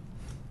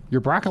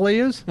 Your broccoli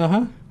is?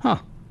 Uh-huh. Huh.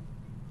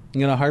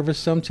 I'm going to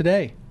harvest some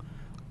today.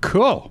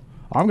 Cool.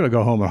 I'm going to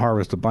go home and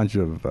harvest a bunch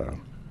of...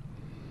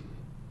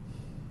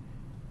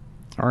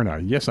 aren't I?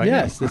 Yes, I am.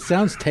 Yes, it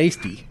sounds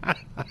tasty.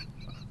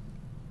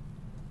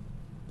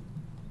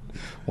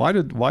 Why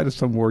did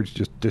some words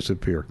just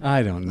disappear?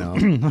 I don't know.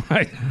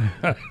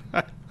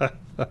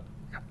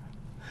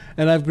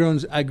 And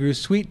I grew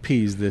sweet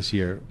peas this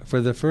year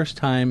for the first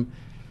time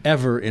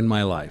ever in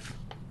my life.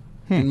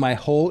 in my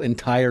whole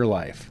entire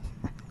life.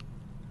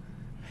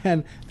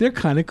 And they're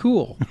kind of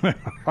cool.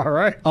 All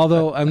right.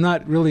 Although I'm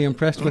not really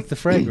impressed with the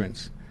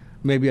fragrance.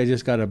 Maybe I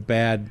just got a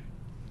bad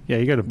Yeah,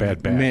 you got a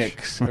bad batch.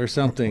 mix or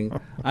something.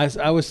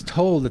 I was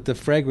told that the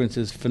fragrance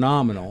is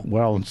phenomenal.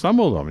 Well, and some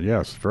of them,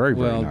 yes, very,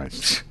 very Well,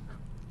 nice.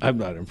 I'm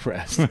not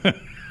impressed.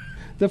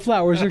 The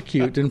flowers are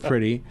cute and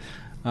pretty.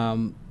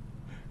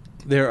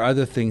 There are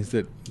other things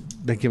that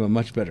give a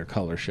much better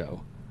color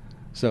show.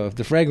 So if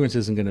the fragrance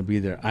isn't going to be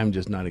there, I'm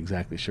just not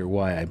exactly sure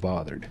why I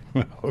bothered.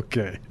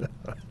 Okay.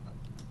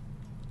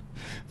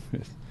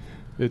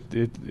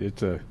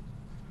 It's a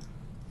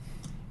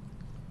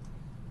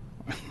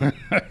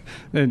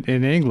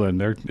in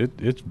England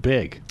it's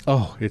big.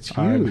 Oh, it's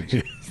I huge.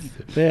 mean,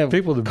 They have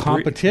people that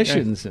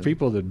competitions. breed,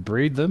 people that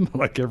breed them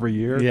like every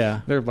year.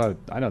 Yeah. They're about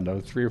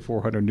 300 or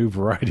 400 new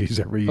varieties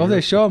every year. Oh,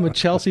 they show them at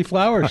Chelsea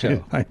Flower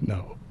Show. I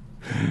know,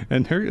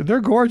 and they're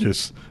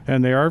gorgeous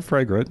and they are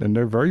fragrant and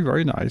they're very,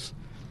 very nice.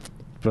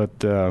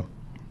 But and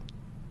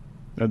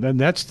then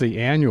that's the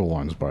annual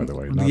ones, by the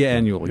way. not The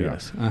annual,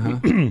 yes.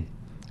 Uh-huh.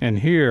 And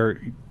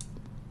here,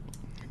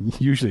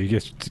 usually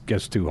it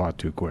gets too hot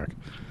too quick.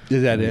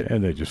 Is that it?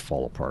 And they just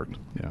fall apart.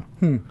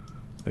 Yeah.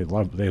 They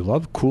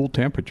love cool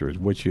temperatures,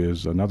 which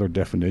is another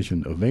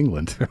definition of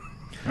England.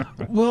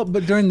 Well,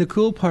 but during the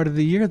cool part of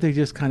the year, they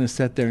just kind of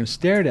sat there and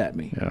stared at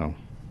me. Yeah.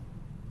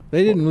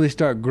 They didn't really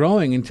start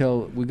growing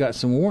until we got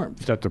some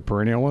warmth. Is that the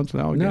perennial ones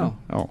now? Again? No,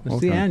 Oh, it's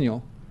okay. the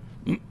annual.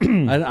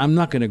 I'm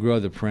not going to grow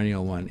the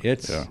perennial one.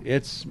 It's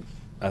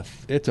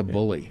a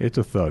bully. It's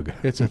a thug.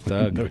 It's a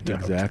thug. No doubt.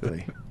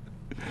 Exactly.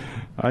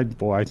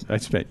 I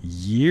spent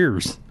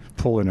years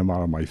pulling them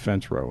out of my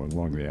fence row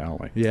along the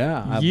alley.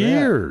 Yeah, I bet.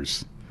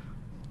 Years.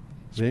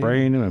 They-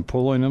 Spraying them and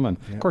pulling them, and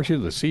of course,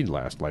 the seed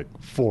lasts like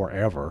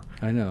forever.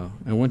 I know.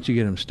 And once you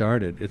get them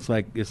started, it's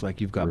like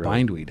you've got Really?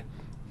 bindweed.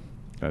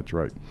 That's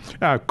right.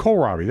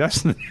 Kohlrabi,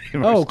 that's the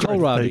name. Oh, I was trying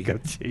to kohlrabi. think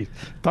of. Geez.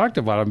 Talked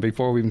about them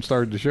before we even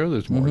started the show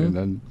this morning, Mm-hmm.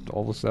 and then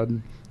all of a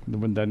sudden,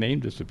 when the name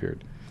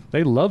disappeared.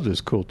 They love this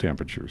cool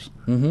temperatures.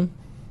 Mm-hmm.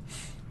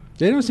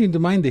 They don't seem to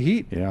mind the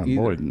heat. Yeah, either.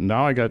 boy,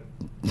 now I got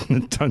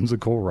tons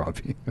of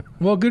kohlrabi.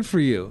 Well, good for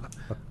you.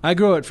 I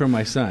grow it for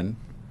my son,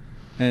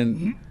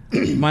 and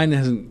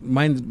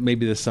mine's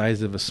maybe the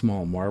size of a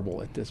small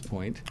marble at this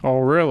point. Oh,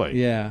 really?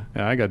 Yeah.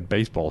 Yeah, I got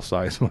baseball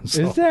size ones.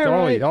 Is that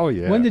right? Oh,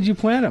 yeah. When did you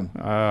plant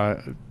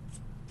them?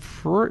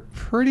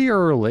 Pretty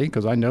early,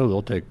 because I know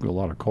they'll take a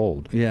lot of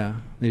cold. Yeah,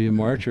 maybe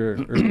March or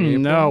early April?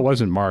 No, it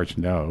wasn't March.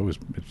 No, it was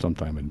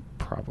sometime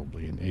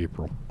probably in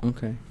April.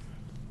 Okay.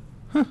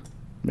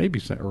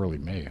 Maybe early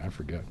May. I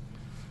forget.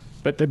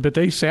 But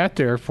they sat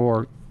there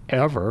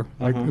forever.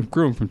 I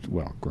grew them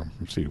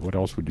from seed. What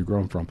else would you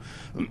grow them from?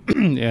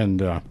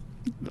 And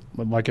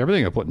like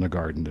everything I put in the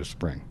garden this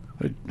spring,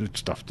 it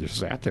stuff just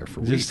sat there for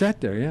weeks. Just sat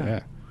there, yeah. Yeah.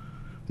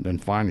 And then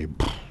finally,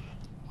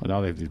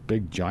 now they have these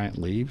big giant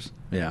leaves.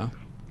 Yeah.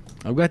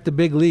 I've got the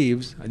big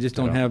leaves. I just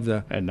don't Yeah. have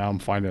the... And now I'm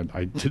finding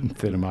I didn't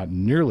thin them out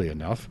nearly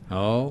enough.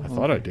 Oh, I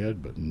thought I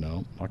did, but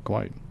no, not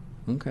quite.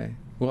 Okay.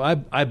 Well,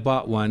 I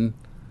bought one,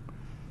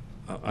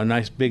 a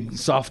nice big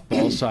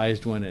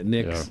softball-sized one at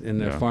Nick's Yeah, in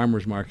the yeah.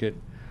 farmer's market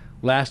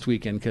last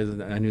weekend because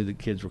I knew the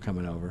kids were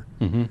coming over,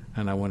 Mm-hmm.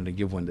 and I wanted to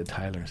give one to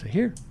Tyler and say,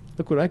 "Here,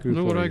 look what I grew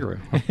Look for what I you."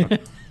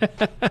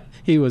 grew.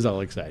 He was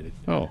all excited.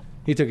 Oh.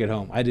 He took it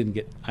home.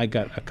 I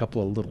got a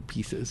couple of little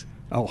pieces.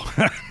 Oh.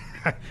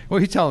 Well,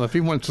 you tell him if he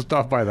wants to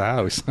stop by the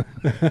house,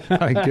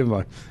 I can give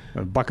him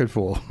a bucket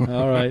full.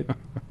 All right.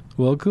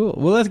 Well, cool.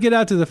 Well, let's get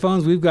out to the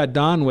phones. We've got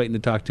Don waiting to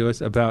talk to us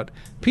about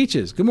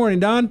peaches. Good morning,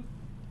 Don.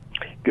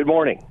 Good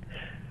morning.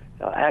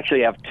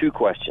 Actually, I have two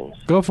questions.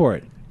 Go for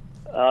it.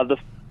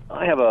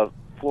 I have a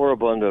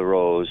Floribunda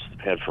rose I've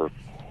had for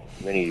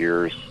many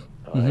years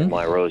in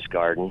my rose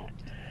garden.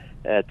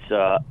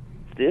 It's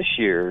this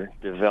year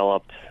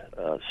developed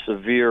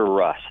severe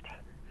rust.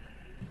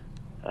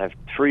 I've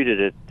treated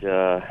it,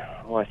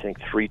 I think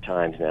 3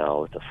 times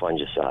now with the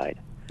fungicide,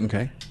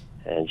 Okay.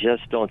 and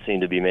just don't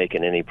seem to be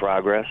making any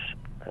progress.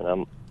 And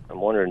I'm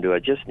wondering, do I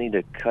just need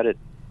to cut it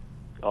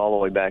all the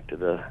way back to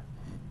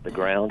the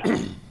ground?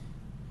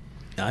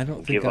 I don't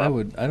think Give I up.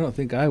 would. I don't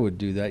think I would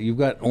do that. You've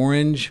got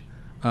orange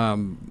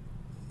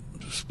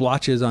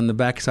splotches on the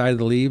back side of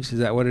the leaves. Is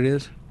that what it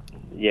is?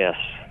 Yes.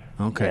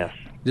 Okay. Yes.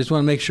 Just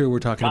want to make sure we're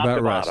talking Top about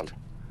to rust. bottom.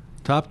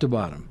 Top to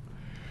bottom.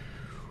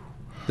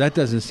 That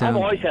doesn't I've sound.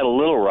 always had a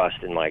little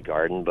rust in my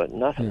garden, but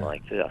nothing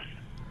like this.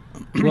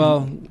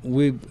 Well,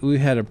 we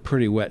had a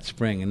pretty wet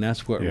spring, and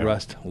that's what Yeah.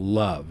 rust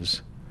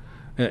loves.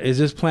 Is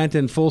this plant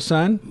in full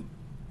sun?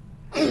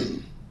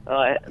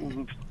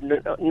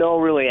 No,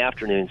 really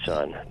afternoon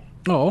sun.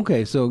 Oh,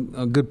 okay. So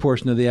a good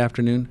portion of the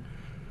afternoon.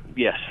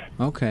 Yes.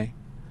 Okay.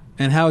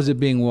 And how is it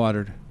being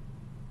watered?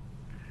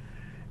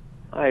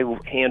 I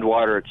hand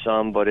water it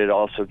some, but it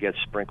also gets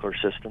sprinkler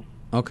system.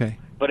 Okay.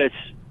 But it's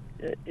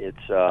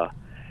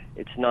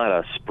not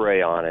a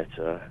spray on. It's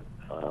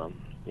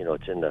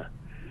it's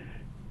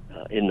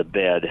in the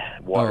bed,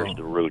 waters Oh.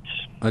 the roots.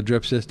 A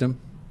drip system.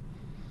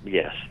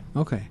 Yes.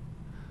 Okay.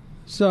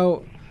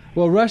 So,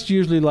 well, rust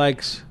usually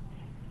likes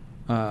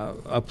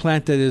a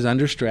plant that is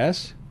under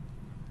stress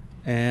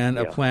and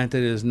a plant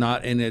that is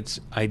not in its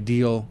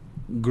ideal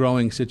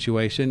growing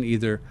situation,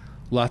 either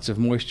lots of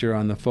moisture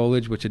on the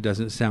foliage, which it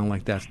doesn't sound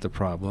like that's the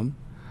problem,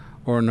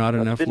 or not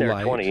enough light. It's been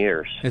there 20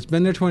 years. It's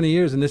been there 20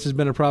 years, and this has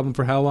been a problem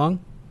for how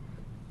long?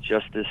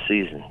 Just this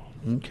season.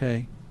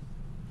 Okay.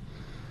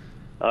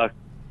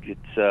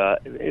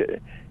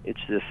 It's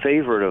the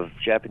favorite of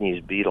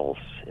Japanese beetles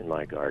in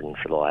my garden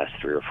for the last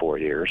 3 or 4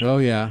 years. Oh,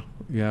 yeah.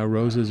 Yeah,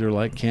 roses are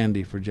like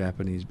candy for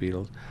Japanese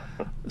beetles.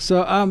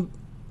 So,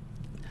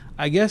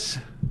 I guess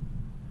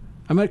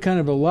I'm at kind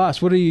of a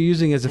loss. What are you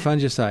using as a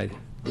fungicide?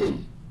 Let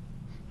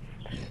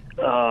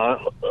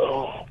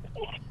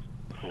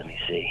me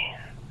see.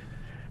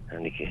 I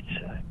think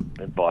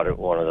I bought it at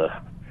one of the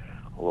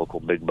local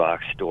big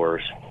box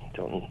stores.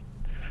 Don't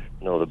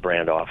know the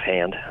brand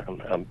offhand.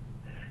 I'm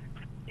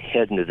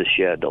heading to the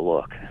shed to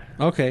look.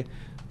 Okay,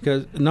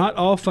 because not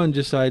all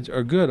fungicides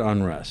are good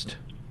on rust.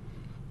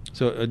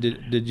 So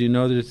did you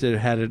know that it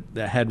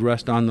had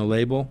rust on the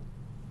label?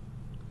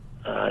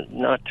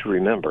 Not to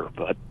remember,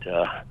 but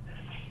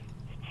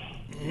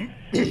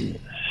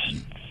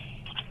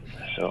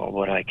so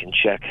what I can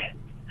check.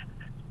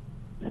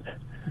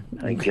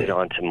 I get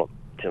on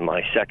to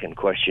my second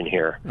question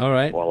here. All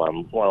right. While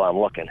I'm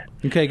looking.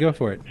 Okay, go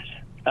for it.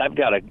 I've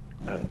got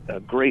a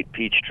great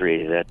peach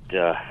tree that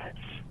 3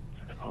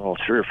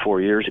 or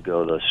 4 years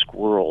ago the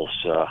squirrels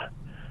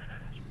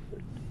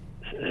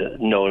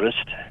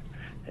noticed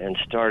and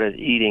started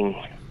eating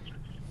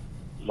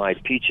my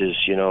peaches,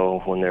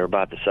 when they're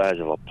about the size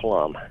of a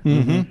plum.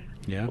 Mm-hmm.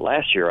 Yeah.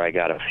 Last year I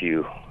got a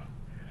few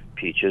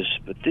peaches,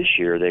 but this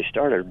year they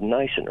started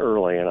nice and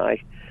early, and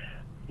I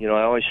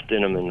always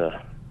thin them in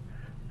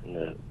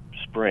the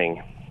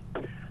spring.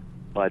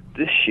 But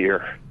this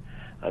year,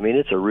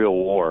 it's a real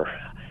war.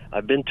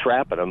 I've been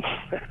trapping them.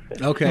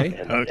 Okay.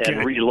 and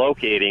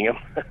relocating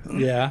them.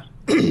 Yeah.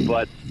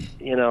 But,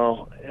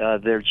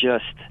 they're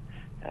just,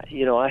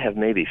 I have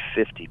maybe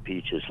 50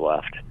 peaches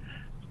left.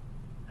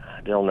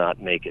 They'll not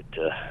make it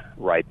to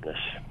ripeness.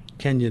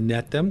 Can you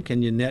net them?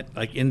 Can you net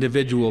like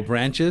individual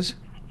branches?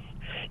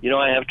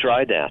 I have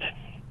tried that,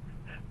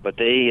 but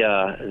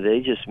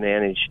they just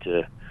managed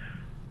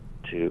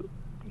to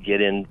get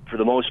in, for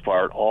the most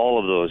part, all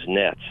of those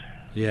nets.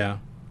 Yeah,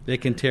 they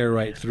can tear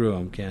right through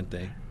them, can't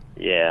they?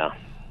 Yeah.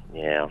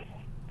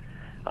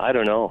 I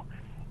don't know.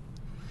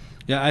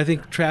 Yeah, I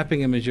think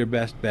trapping them is your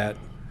best bet.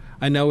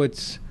 I know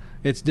it's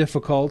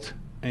difficult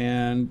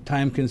and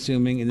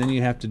time-consuming, and then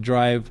you have to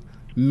drive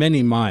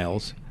many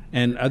miles,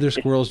 and other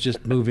squirrels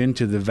just move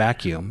into the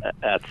vacuum.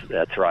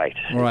 That's right.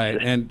 Right,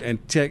 and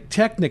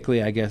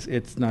technically, I guess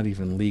it's not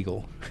even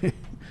legal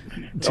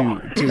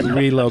to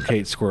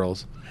relocate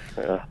squirrels.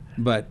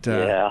 But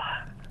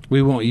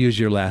we won't use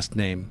your last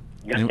name,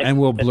 and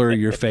we'll blur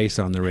your face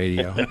on the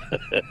radio.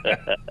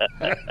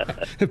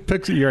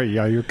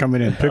 You're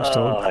coming in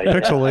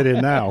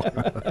pixelated now.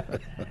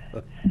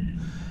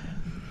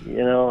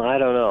 I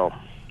don't know.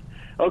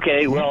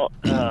 Okay, well,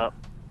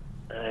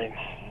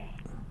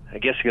 I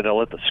guess you're going to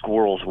let the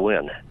squirrels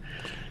win.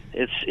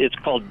 It's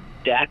called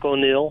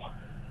Daconil.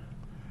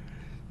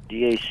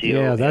 DACO.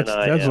 Yeah, that's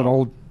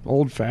an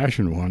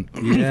old-fashioned one.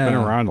 Yeah. It's been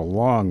around a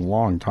long,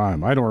 long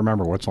time. I don't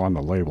remember what's on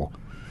the label.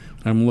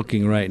 I'm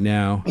looking right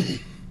now,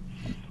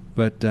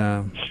 but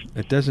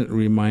it doesn't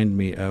remind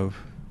me of.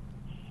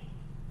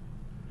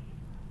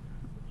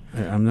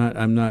 I'm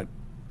not.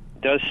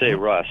 It does say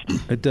rust.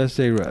 It does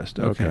say rust.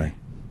 Okay.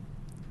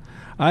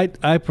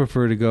 I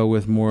prefer to go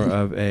with more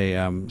of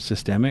a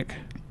systemic.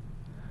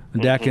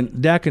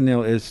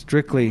 Daconil is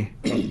strictly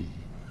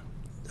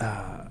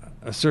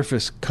a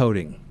surface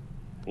coating.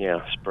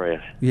 Yeah, spray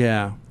it.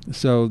 Yeah.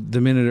 So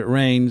the minute it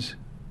rains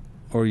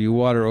or you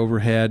water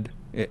overhead,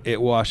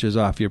 it washes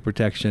off your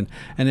protection.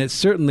 And it's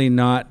certainly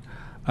not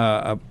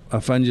a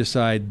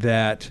fungicide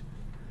that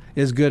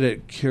is good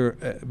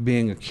at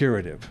being a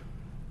curative.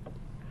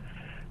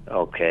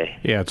 Okay.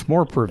 Yeah, it's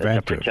more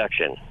preventive. That's a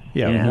protection.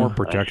 Yeah, more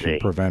protection,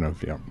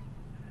 preventive, yeah.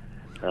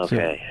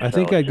 Okay. So I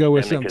think I'd go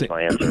with something.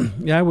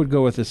 Yeah, I would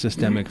go with a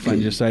systemic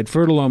fungicide.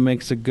 Fertilome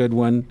makes a good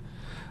one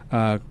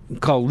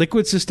called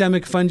liquid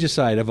systemic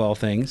fungicide, of all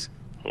things.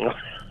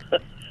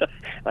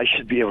 I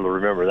should be able to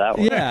remember that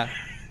one. Yeah.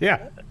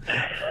 Yeah.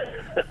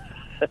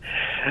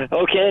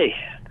 Okay.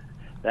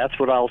 That's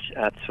what I'll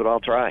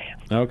try.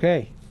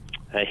 Okay.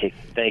 Hey,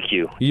 thank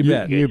you. You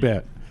bet. You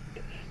bet.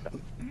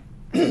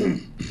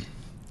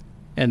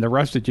 And the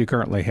rest that you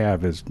currently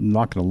have is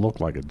not going to look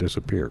like it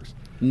disappears.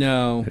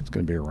 No. It's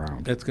going to be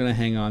around. It's going to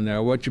hang on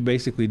there. What you're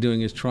basically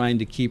doing is trying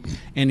to keep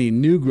any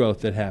new growth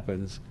that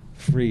happens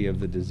free of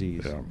the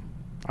disease. Yeah.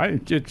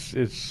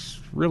 It's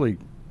really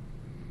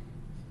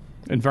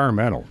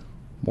environmental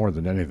more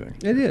than anything.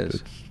 It is.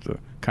 It's the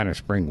kind of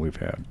spring we've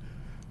had.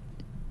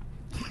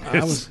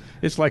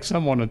 It's like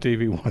someone on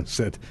TV once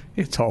said,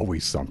 it's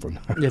always something.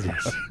 It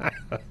is.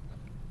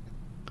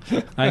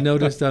 I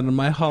noticed on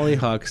my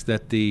hollyhocks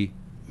that the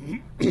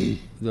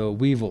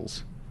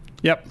weevils.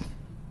 Yep.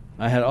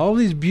 I had all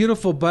these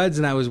beautiful buds,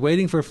 and I was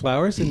waiting for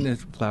flowers, and the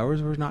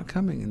flowers were not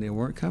coming, and they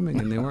weren't coming,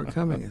 and they weren't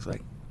coming. It's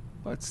like,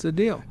 What's the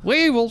deal?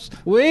 Weevils.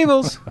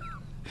 Weevils.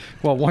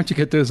 Well, once you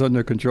get those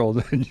under control,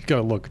 then you got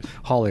to look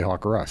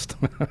hollyhock rust.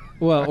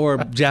 Well,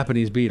 or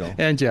Japanese beetle.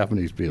 And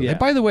Japanese beetle. Yeah. Hey,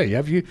 by the way,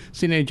 have you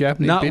seen any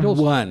Japanese beetles?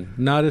 Not one.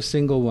 Not a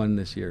single one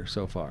this year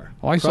so far.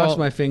 Oh, I Cross saw-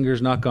 my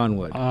fingers, knock on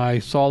wood. I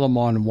saw them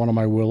on one of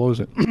my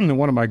willows and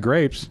one of my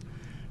grapes,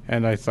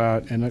 and I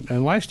thought,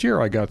 and last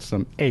year I got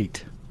some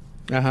 8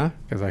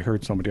 because I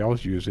heard somebody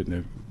else use it and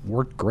it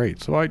worked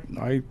great. So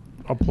I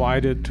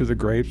applied it to the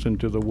grapes and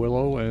to the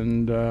willow,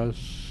 and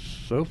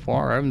so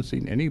far I haven't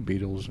seen any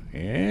beetles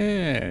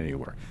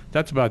anywhere.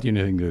 That's about the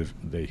only thing that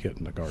they hit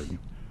in the garden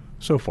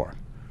so far.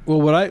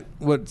 Well, what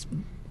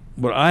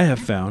I have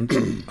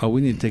found. Oh,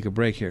 we need to take a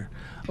break here.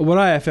 What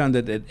I have found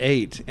that at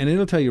 8, and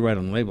it'll tell you right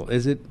on the label,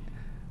 is it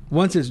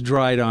once it's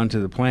dried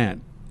onto the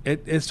plant,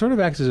 it sort of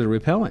acts as a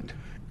repellent.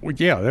 Well,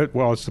 yeah,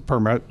 it's the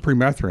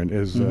permethrin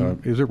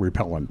is a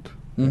repellent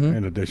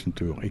in addition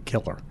to a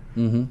killer.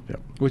 Mm-hmm.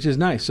 Yep. Which is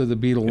nice. So the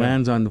beetle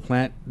lands on the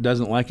plant,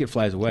 doesn't like it,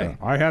 flies away.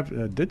 Yeah,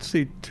 I did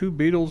see 2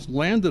 beetles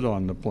landed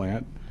on the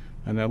plant,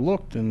 and I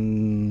looked,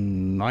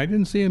 and I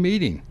didn't see them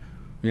eating.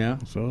 Yeah.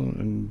 So,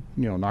 and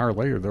an hour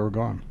later, they were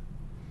gone,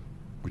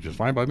 which is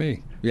fine by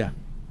me. Yeah,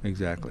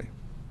 exactly.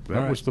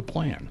 That was the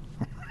plan.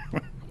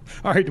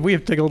 All right, we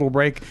have to take a little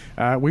break.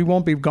 We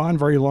won't be gone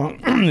very long,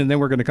 and then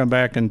we're going to come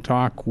back and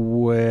talk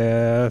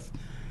with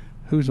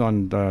who's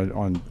on that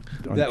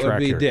track would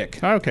be here.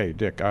 Dick. Okay,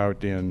 Dick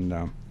out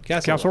in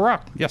Castle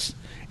Rock. Yes,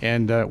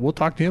 and we'll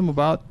talk to him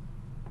about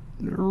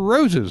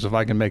roses, if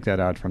I can make that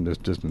out from this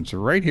distance,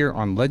 right here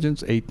on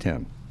Legends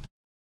 810.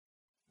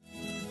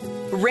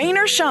 Rain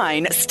or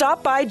shine,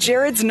 stop by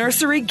Jared's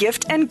Nursery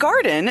Gift and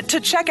Garden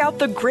to check out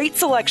the great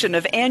selection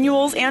of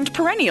annuals and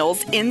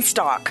perennials in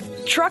stock.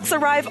 Trucks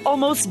arrive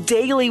almost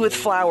daily with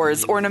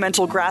flowers,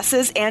 ornamental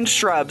grasses, and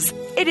shrubs.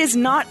 It is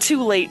not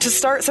too late to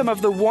start some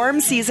of the warm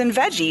season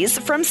veggies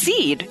from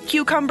seed: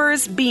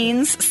 cucumbers,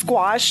 beans,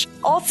 squash,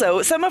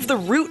 also some of the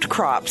root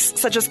crops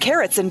such as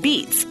carrots and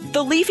beets.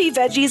 The leafy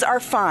veggies are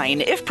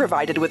fine if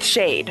provided with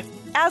shade.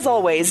 As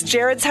always,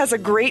 Jared's has a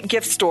great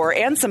gift store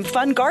and some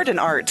fun garden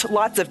art.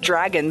 Lots of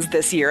dragons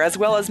this year, as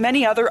well as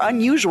many other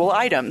unusual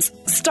items.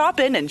 Stop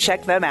in and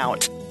check them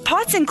out.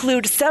 Pots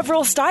include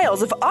several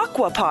styles of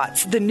aqua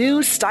pots, the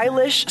new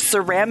stylish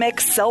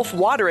ceramic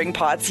self-watering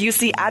pots you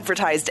see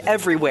advertised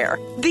everywhere.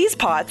 These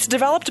pots,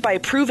 developed by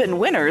proven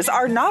winners,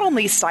 are not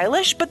only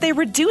stylish, but they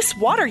reduce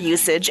water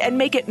usage and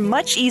make it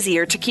much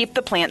easier to keep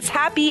the plants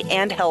happy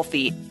and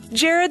healthy.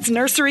 Jared's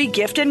Nursery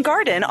Gift and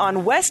Garden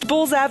on West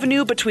Bulls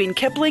Avenue between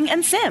Kipling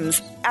and Sims.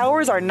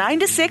 Hours are 9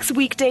 to 6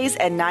 weekdays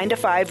and 9 to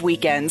 5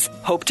 weekends.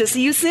 Hope to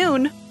see you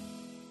soon.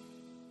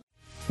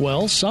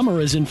 Well,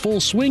 summer is in full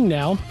swing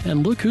now,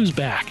 and look who's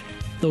back.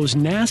 Those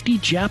nasty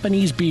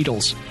Japanese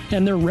beetles,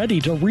 and they're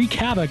ready to wreak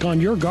havoc on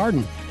your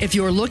garden. If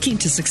you're looking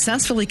to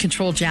successfully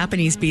control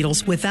Japanese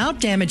beetles without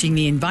damaging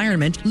the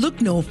environment,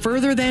 look no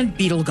further than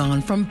Beetle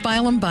Gone from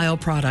Phylum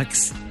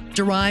Bioproducts.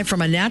 Derived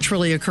from a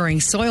naturally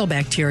occurring soil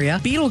bacteria,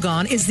 Beetle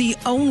Gone is the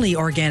only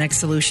organic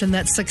solution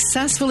that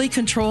successfully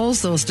controls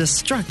those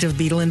destructive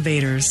beetle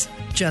invaders.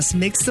 Just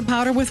mix the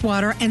powder with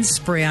water and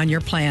spray on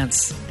your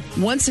plants.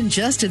 Once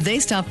ingested, they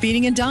stop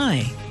feeding and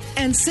die.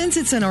 And since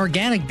it's an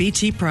organic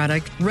BT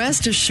product,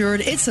 rest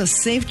assured it's a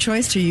safe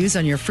choice to use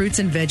on your fruits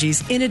and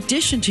veggies in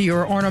addition to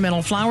your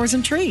ornamental flowers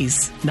and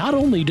trees. Not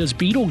only does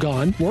Beetle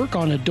Gone work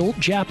on adult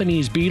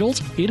Japanese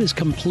beetles, it is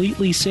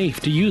completely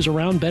safe to use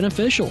around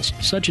beneficials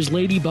such as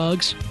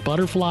ladybugs,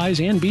 butterflies,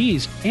 and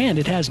bees, and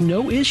it has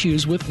no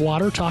issues with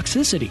water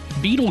toxicity.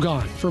 Beetle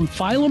Gone from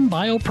Phylum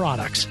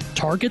Bioproducts.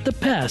 Target the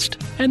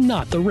pest and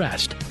not the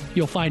rest.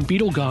 You'll find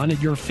Beetle Gone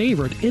at your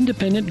favorite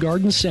independent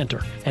garden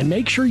center. And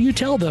make sure you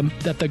tell them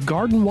that the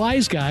Garden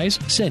Wise Guys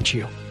sent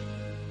you.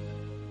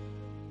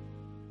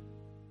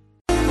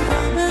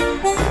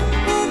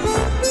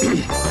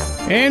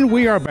 And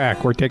we are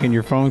back. We're taking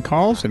your phone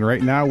calls. And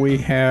right now we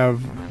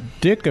have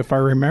Dick, if I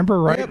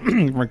remember right,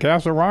 from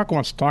Castle Rock,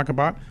 wants to talk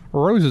about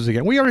roses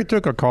again. We already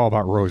took a call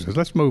about roses.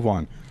 Let's move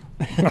on.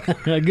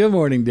 Good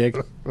morning, Dick.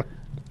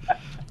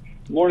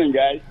 Morning,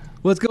 guys.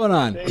 What's going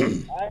on?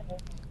 Hey,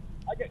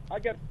 I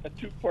got a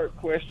two-part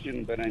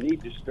question, but I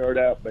need to start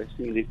out by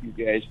seeing if you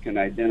guys can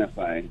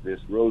identify this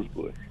rose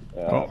bush.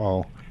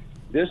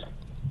 This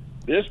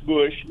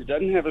bush, it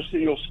doesn't have a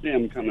single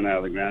stem coming out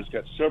of the ground. It's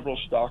got several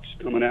stalks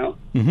coming out.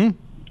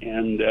 Mm-hmm.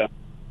 And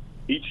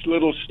each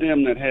little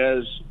stem that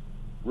has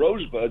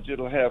rosebuds,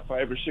 it'll have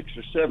 5 or 6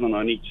 or 7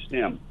 on each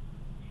stem.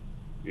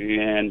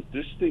 And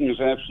this thing is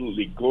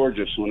absolutely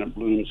gorgeous when it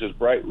blooms as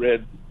bright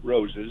red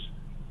roses.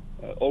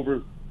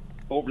 Over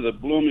the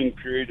blooming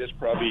period, it's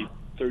probably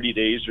 30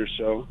 days or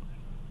so.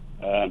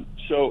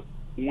 So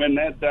when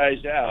that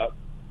dies out,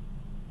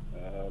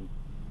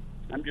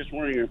 I'm just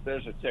wondering if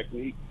there's a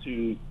technique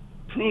to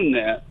prune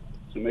that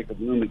to make it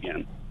bloom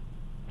again.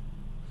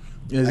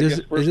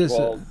 Is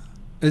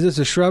this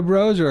a shrub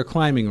rose or a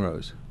climbing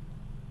rose?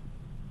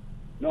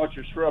 No, it's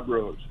a shrub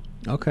rose.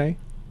 Okay.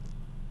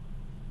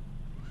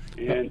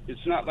 And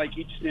it's not like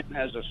each stem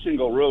has a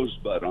single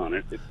rosebud on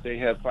it. They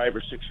have 5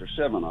 or 6 or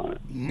 7 on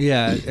it.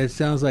 Yeah, it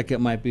sounds like it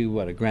might be,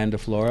 what, a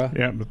grandiflora?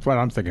 Yeah, that's what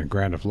I'm thinking,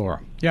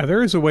 grandiflora. Yeah,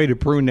 there is a way to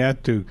prune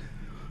that to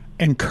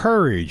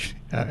encourage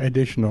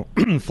additional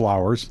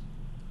flowers.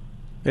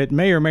 It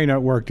may or may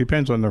not work,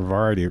 depends on the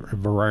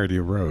variety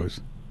of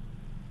rose.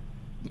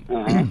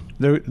 Uh-huh.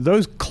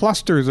 Those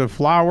clusters of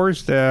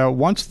flowers,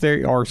 once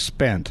they are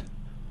spent,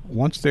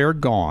 once they're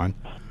gone,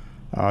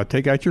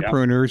 take out your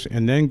pruners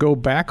and then go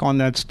back on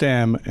that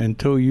stem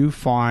until you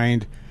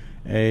find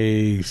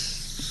a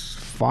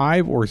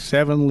 5 or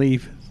 7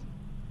 leaflet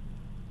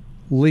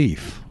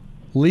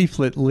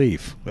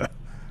leaf.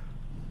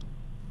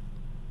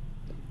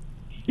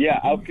 Yeah,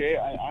 okay.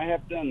 I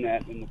have done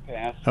that in the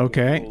past.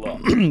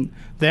 Okay.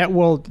 that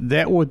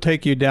will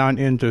take you down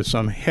into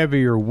some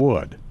heavier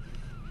wood.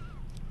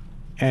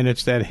 And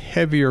it's that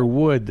heavier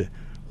wood,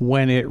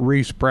 when it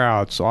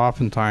resprouts,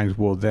 oftentimes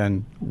will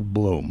then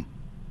bloom.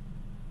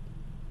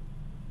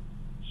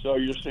 So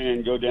you're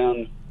saying go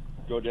down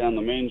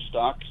the main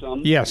stalk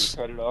some? Yes.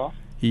 And cut it off?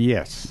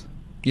 Yes.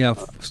 Yeah,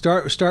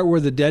 start where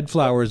the dead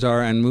flowers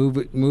are and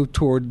move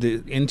toward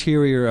the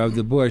interior of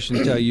the bush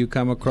until you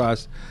come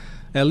across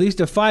at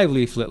least a 5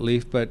 leaflet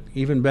leaf, but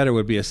even better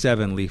would be a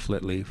 7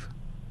 leaflet leaf.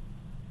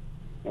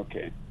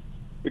 Okay.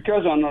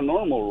 Because on a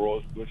normal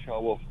rose bush, I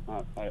will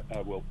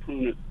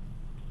prune it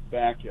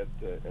back at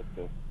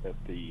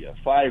the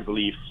 5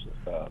 leaf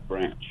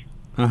branch.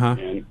 Uh-huh.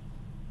 And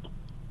a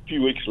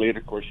few weeks later,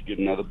 of course, you get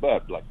another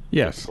bud, like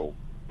typical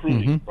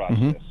pruning process.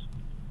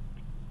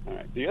 Mm-hmm. All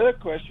right. The other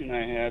question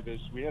I have is,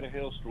 we had a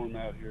hailstorm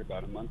out here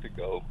about a month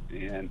ago,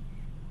 and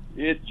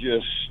it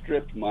just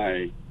stripped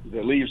the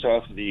leaves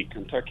off of the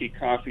Kentucky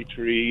coffee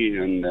tree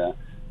and a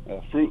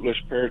fruitless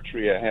pear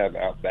tree I have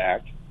out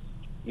back.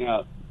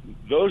 Now,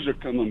 those are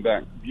coming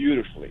back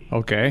beautifully.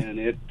 Okay. And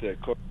it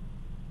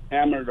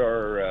hammered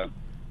our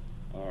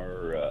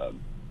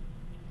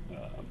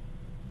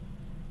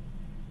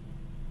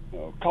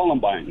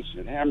columbines.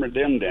 It hammered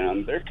them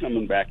down. They're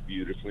coming back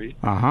beautifully.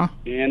 Uh-huh.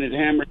 And it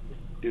hammered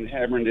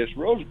this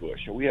rose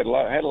bush. So we had a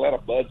lot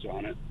of buds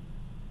on it.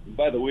 And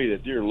by the way, the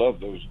deer love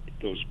those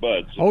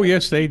buds. Oh,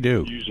 yes, they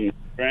do. Using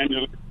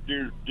granular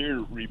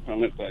deer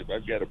repellent,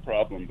 I've got a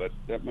problem, but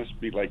that must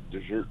be like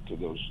dessert to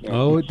those.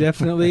 Oh, it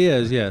definitely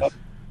is, yes.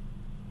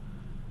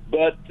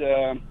 But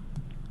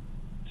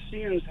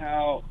seeing as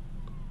how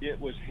it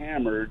was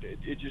hammered,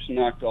 it just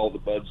knocked all the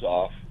buds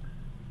off.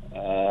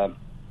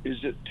 Is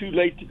it too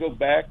late to go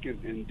back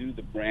and do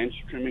the branch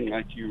trimming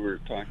like you were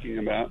talking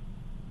about?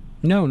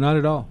 No, not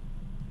at all.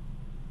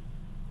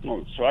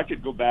 Oh, so I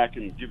could go back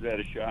and give that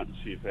a shot and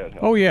see if that helps.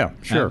 Oh, yeah,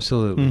 sure.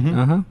 Absolutely. Mm-hmm.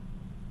 Uh-huh.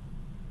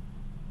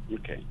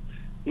 Okay.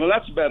 Well,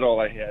 that's about all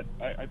I had.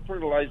 I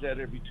fertilize that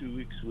every 2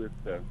 weeks with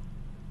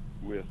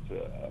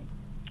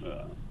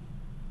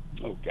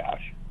oh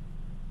gosh.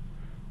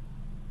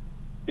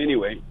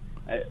 Anyway,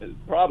 the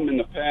problem in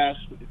the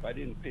past, if I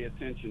didn't pay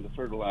attention to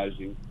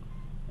fertilizing,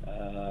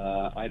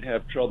 I'd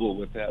have trouble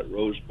with that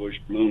rose bush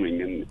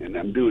blooming, and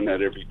I'm doing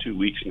that every 2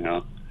 weeks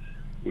now.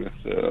 With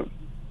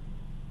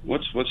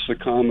what's the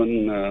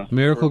common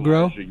Miracle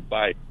Grow? You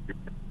buy?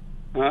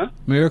 Huh?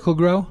 Miracle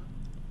Grow?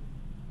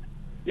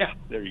 Yeah,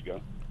 there you go.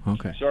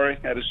 Okay. Sorry,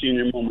 had a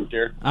senior moment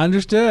there.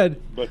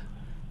 Understood. But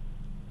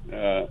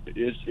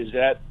is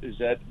that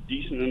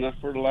decent enough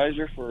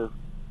fertilizer for a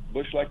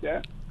bush like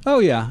that? Oh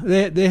yeah,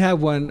 they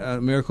have one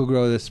Miracle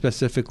Grow that's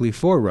specifically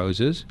for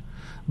roses,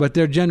 but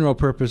their general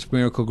purpose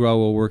Miracle Grow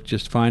will work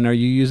just fine. Are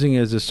you using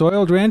it as a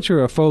soil drench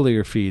or a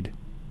foliar feed?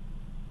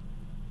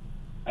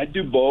 I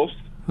do both.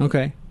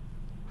 Okay.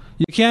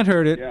 You can't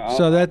hurt it, Yeah,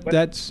 so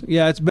that's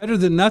it's better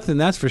than nothing,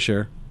 that's for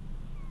sure.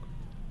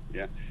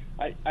 Yeah,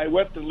 I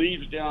wet the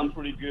leaves down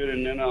pretty good,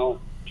 and then I'll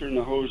turn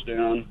the hose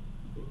down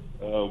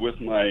with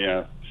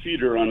my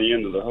feeder on the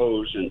end of the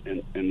hose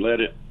and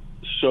let it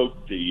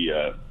soak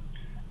the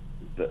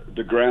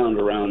ground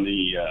around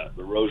the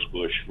rose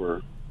bush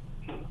for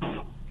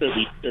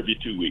every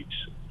 2 weeks.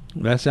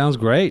 That sounds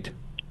great.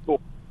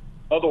 Cool.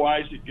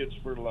 Otherwise, it gets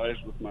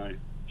fertilized with my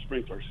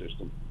sprinkler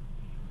system.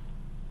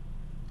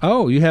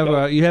 Oh, you have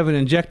an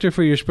injector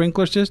for your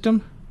sprinkler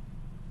system?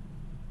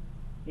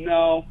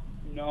 No,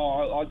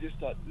 I'll just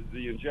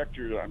the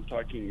injector I'm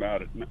talking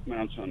about, it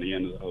mounts on the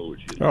end of the hose.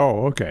 You know?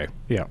 Oh, okay.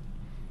 Yeah.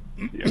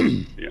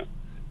 Yeah.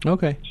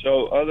 Okay.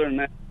 So other than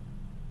that,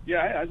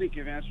 yeah, I think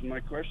you've answered my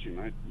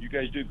question. You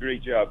guys do a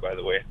great job, by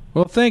the way.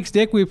 Well, thanks,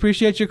 Dick. We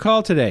appreciate your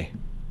call today.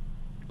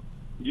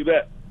 You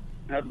bet.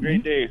 Have a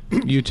great day.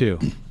 You too.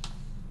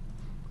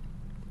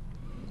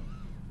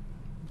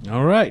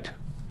 All right.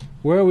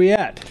 Where are we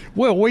at?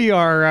 Well, we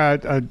are,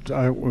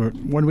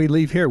 when we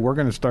leave here, we're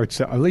going to start,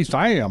 at least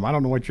I am. I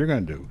don't know what you're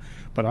going to do,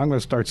 but I'm going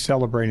to start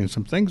celebrating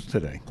some things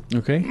today.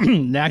 Okay.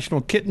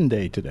 National Kitten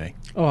Day today.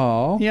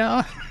 Oh.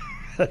 Yeah.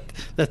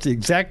 That's the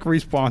exact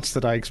response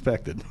that I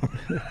expected.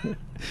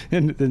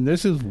 and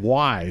this is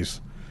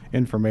wise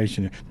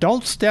information.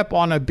 Don't step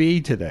on a bee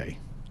today.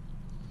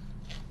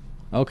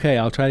 Okay,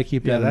 I'll try to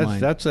keep that in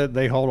mind.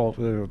 They hold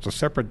it's a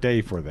separate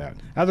day for that.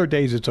 Other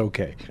days it's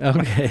okay.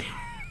 Okay.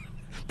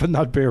 but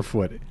not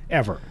barefoot,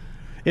 ever.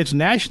 It's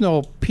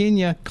National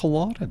Pina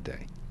Colada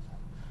Day.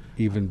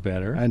 Even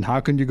better. And how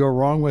can you go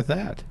wrong with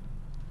that?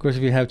 Of course,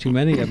 if you have too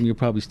many of them, you'll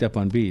probably step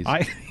on bees.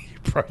 You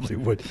probably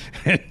would.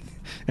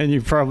 And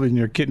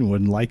your kitten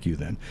wouldn't like you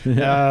then.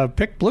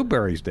 Pick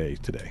Blueberries Day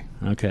today.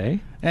 Okay.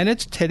 And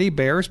it's Teddy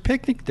Bear's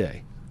Picnic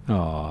Day.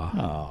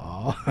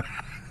 Aw.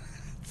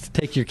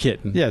 Take your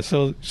kitten. Yeah,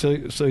 so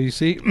you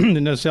see,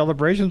 in the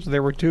celebrations,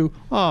 there were 2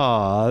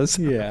 awes.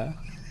 Yeah.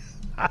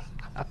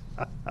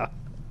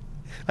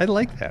 I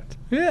like that.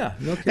 Yeah.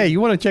 Okay. Hey, you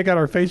want to check out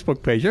our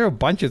Facebook page? There are a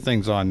bunch of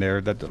things on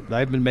there that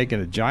I've been making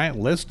a giant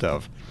list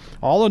of.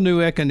 All the new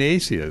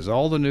echinaceas,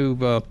 all the new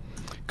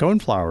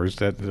coneflowers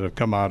that have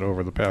come out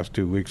over the past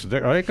 2 weeks.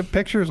 I got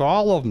pictures,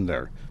 all of them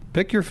there.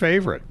 Pick your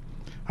favorite.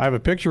 I have a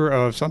picture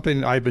of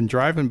something I've been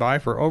driving by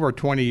for over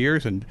 20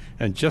 years and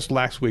just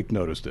last week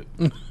noticed it.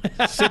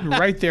 Sitting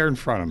right there in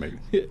front of me.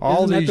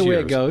 All Isn't these that the years.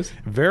 way it goes?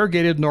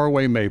 Variegated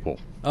Norway maple.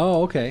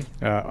 Oh, okay.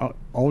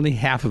 Only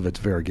half of it's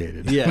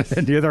variegated. Yes.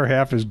 And the other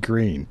half is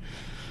green.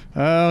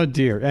 Oh,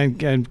 dear.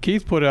 And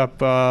Keith put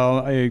up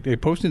a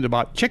posting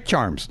about chick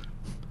charms.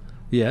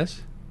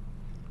 Yes.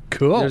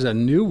 Cool. There's a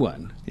new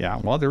one. Yeah,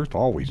 well, there's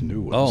always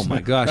new ones. Oh,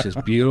 my gosh, it's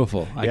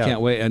beautiful. I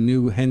can't wait. A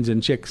new hens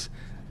and chicks.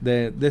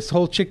 This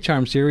whole chick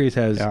charm series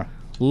has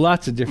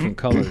lots of different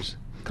color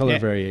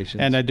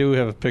variations. And I do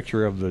have a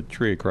picture of the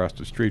tree across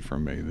the street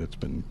from me that's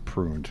been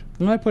pruned.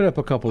 Well, I put up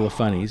a couple of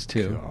funnies,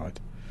 too. God.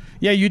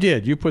 Yeah, you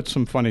did. You put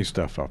some funny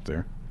stuff up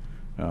there.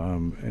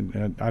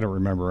 And I don't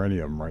remember any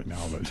of them right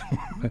now,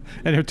 but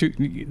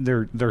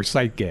and they're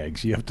sight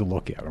gags. You have to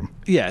look at them.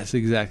 Yes,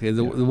 exactly.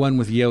 The one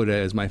with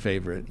Yoda is my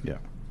favorite. Yeah.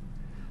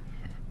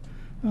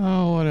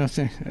 Oh, what else?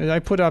 I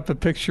put up a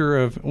picture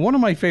of one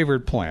of my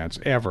favorite plants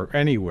ever,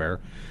 anywhere,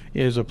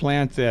 is a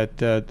plant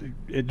that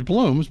it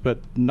blooms,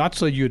 but not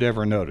so you'd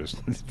ever notice.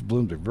 Its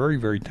blooms are very,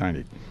 very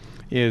tiny.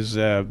 Is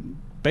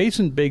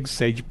basin big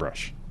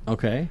sagebrush.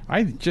 Okay.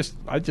 I just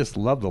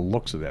love the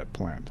looks of that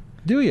plant.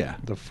 Do you?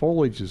 The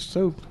foliage is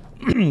so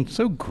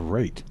so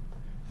great.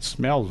 It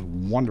smells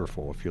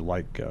wonderful if you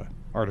like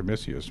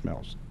Artemisia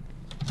smells.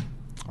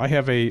 I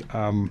have a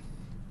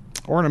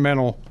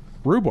ornamental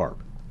rhubarb.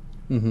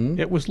 Mm-hmm.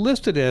 It was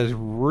listed as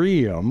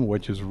rheum,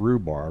 which is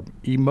rhubarb,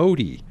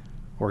 emoti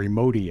or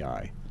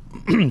emotii,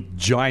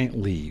 giant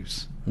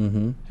leaves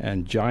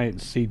and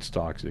giant seed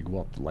stalks that go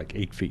up to like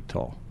 8 feet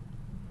tall.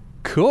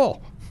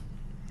 Cool.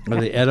 Are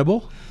they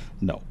edible?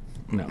 No.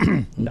 No.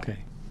 Okay.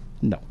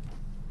 No.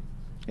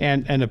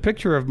 And a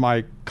picture of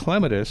my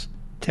Clematis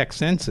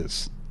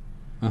texensis.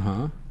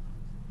 Uh-huh.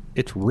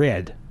 It's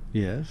red.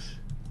 Yes.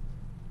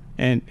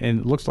 And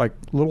it looks like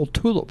little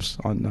tulips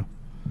on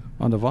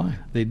the vine.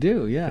 They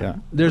do, yeah. Yeah.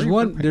 There's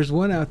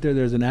one out there,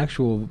 there's an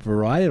actual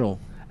varietal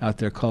out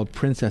there called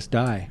Princess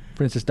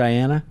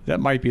Diana. That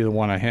might be the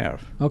one I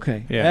have.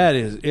 Okay. Yeah.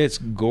 It's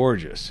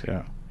gorgeous.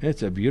 Yeah.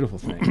 It's a beautiful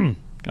thing.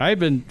 I've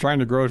been trying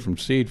to grow it from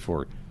seed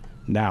for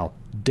now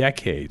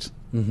decades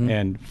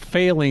and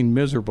failing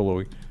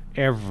miserably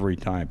every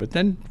time. But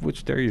then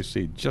Wisteria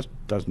seed just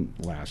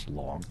doesn't last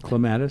long.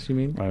 Clematis, you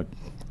mean?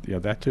 Yeah,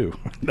 that too.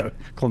 The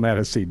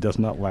Clematis seed does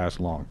not last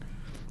long.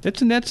 It's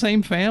in that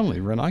same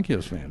family,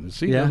 ranunculus family. The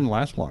seed doesn't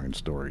last long in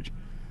storage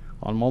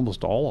on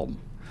almost all of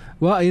them.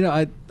 Well,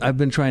 I've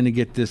been trying to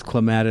get this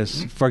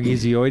Clematis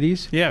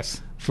fargesioides.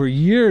 Yes. For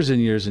years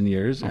and years and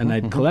years, and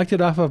I'd collect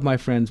it off of my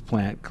friend's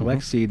plant,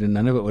 collect seed, and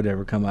none of it would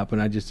ever come up,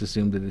 and I just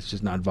assumed that it's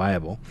just not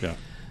viable. Yeah.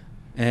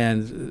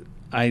 And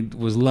I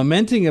was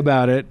lamenting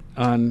about it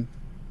on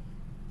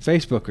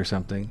Facebook or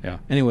something. Yeah.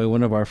 Anyway,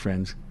 one of our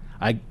friends,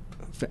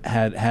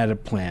 had a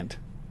plant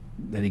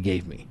that he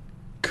gave me.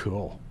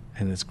 Cool.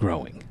 And it's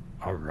growing.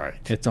 All right.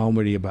 It's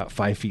already about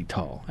 5 feet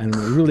tall, and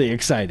we're really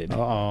excited.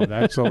 Uh-oh,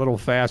 that's a little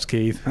fast,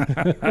 Keith.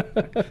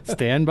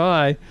 Stand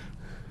by.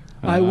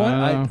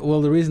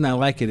 Well, the reason I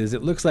like it is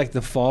it looks like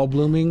the fall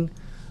blooming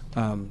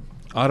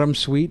autumn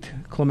sweet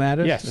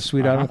clematis, yes. the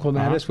sweet autumn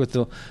clematis with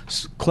the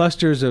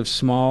clusters of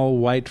small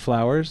white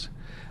flowers.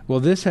 Well,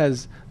 this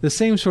has the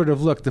same sort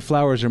of look. The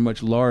flowers are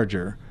much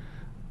larger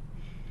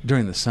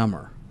during the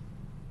summer.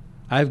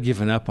 I've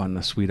given up on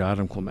the sweet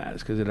autumn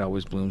clematis because it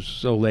always blooms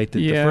so late that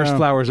the first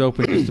flowers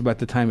open just about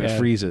the time it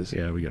freezes.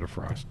 Yeah, we get a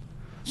frost.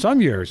 Some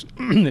years,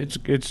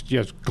 it's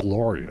just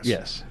glorious.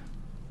 Yes,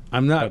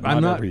 I'm not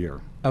every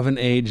year. Of an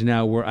age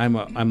now where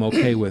I'm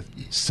okay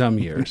with some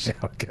years.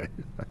 Okay.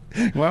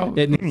 Well,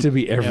 it needs to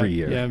be every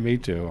year. Yeah, me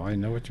too. I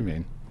know what you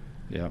mean.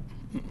 Yeah.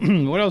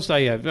 What else do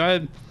I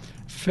have?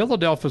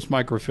 Philadelphus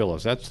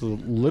microphyllus. That's the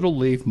little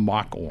leaf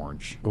mock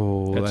orange.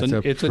 Oh,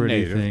 it's a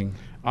pretty thing.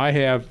 I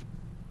have.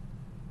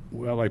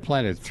 Well, I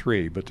planted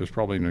 3, but there's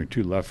probably only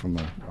 2 left from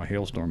a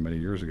hailstorm many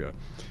years ago.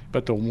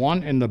 But the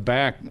one in the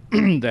back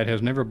that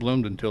has never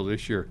bloomed until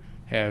this year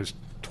has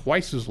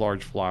twice as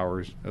large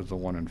flowers as the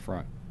one in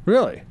front.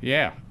 Really?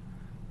 Yeah.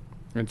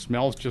 It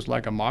smells just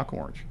like a mock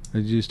orange.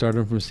 Did you start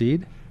them from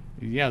seed?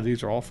 Yeah,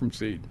 these are all from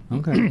seed.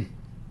 Okay.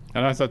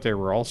 And I thought they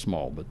were all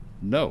small, but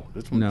no,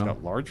 this one's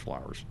got large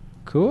flowers.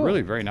 Cool.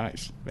 Really very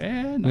nice.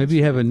 Maybe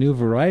you have a new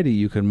variety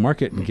you can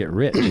market and get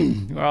rich.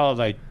 Well,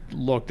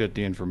 looked at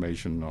the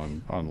information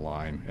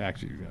online.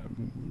 Actually,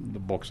 the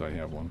books I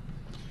have one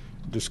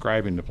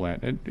describing the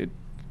plant.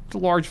 The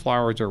large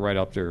flowers are right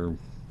up there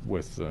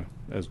with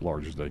as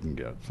large as they can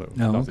get. So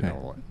nothing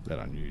that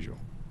unusual.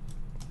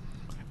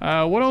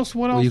 What else?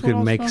 Well, you could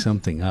make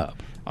something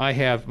up. I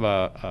have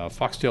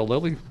foxtail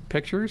lily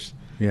pictures.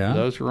 Yeah.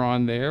 Those are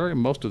on there, and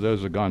most of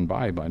those are gone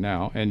by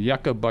now. And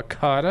yucca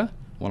baccata,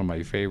 one of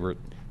my favorite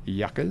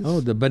yuccas.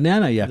 Oh, the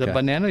banana yucca. The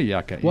banana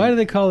yucca. Why do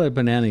they call it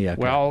banana yucca?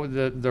 Well,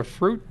 the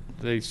fruit,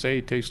 they say,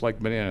 tastes like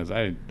bananas.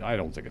 I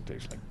don't think it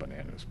tastes like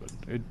bananas, but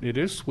it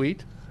is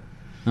sweet.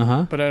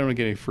 Uh-huh. But I don't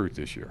get any fruit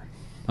this year.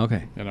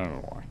 Okay. And I don't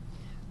know why.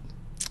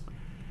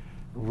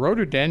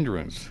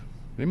 Rhododendrons.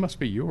 They must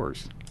be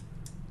yours.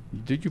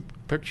 Did you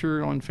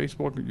picture on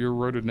Facebook your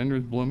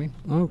rhododendrons blooming?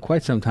 Oh,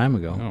 quite some time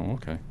ago. Oh,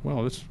 okay.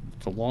 Well, it's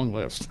a long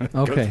list.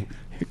 Okay.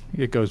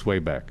 It goes way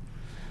back.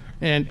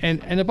 And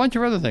a bunch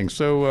of other things.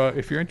 So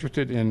if you're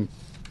interested in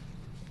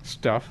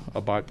stuff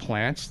about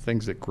plants,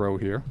 things that grow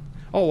here.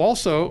 Oh,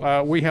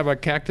 also, we have a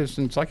Cactus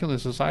and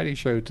Succulent Society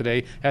show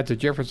today at the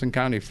Jefferson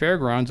County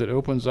Fairgrounds. It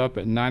opens up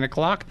at 9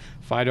 o'clock,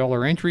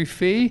 $5 entry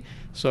fee.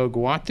 So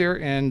go out there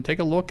and take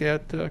a look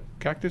at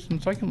Cactus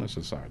and Succulent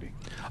Society.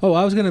 Oh,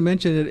 I was going to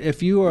mention that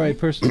if you are a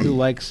person who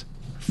likes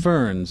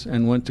ferns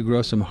and want to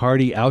grow some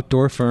hardy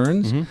outdoor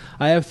ferns,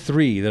 I have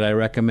 3 that I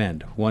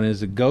recommend. One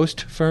is a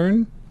ghost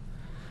fern,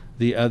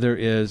 the other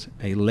is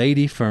a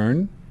lady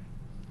fern,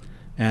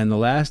 and the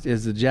last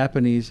is the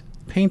Japanese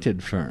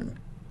painted fern.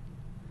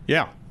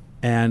 Yeah.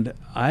 And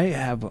I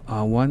have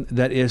one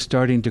that is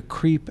starting to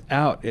creep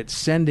out. It's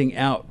sending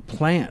out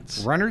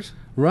plants. Runners?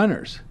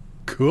 Runners.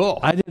 Cool.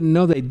 I didn't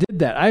know they did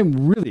that.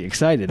 I'm really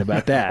excited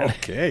about that.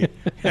 Okay.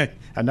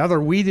 Another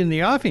weed in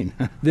the offing.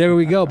 There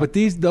we go. But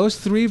those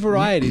 3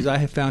 varieties I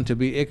have found to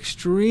be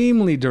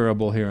extremely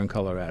durable here in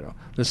Colorado.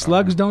 The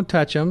slugs don't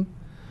touch them,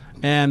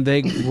 and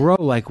they grow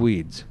like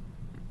weeds.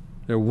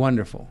 They're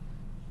wonderful.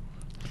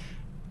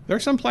 There are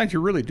some plants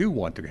you really do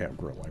want to have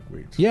grow like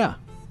weeds. Yeah.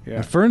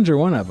 The ferns are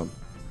one of them,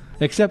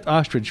 except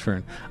ostrich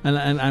fern.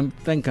 And I'm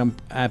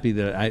happy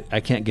that I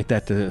can't get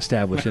that to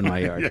establish in my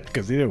yard. Yeah,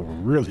 because it'll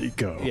really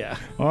go. Yeah.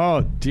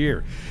 Oh,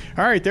 dear.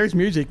 All right, there's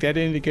music. That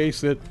indicates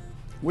that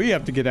we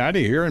have to get out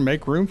of here and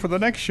make room for the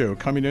next show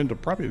coming into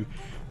probably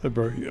the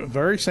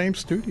very same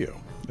studio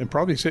and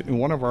probably sit in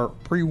one of our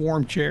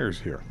pre-warmed chairs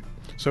here.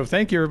 So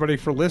thank you, everybody,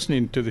 for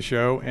listening to the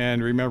show.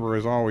 And remember,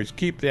 as always,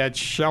 keep that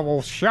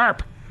shovel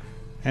sharp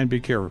and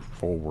be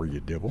careful where you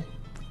dibble.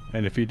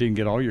 And if you didn't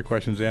get all your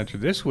questions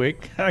answered this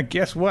week,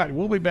 guess what?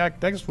 We'll be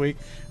back next week.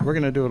 We're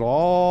going to do it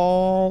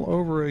all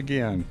over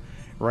again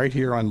right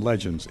here on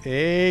Legends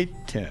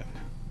 810.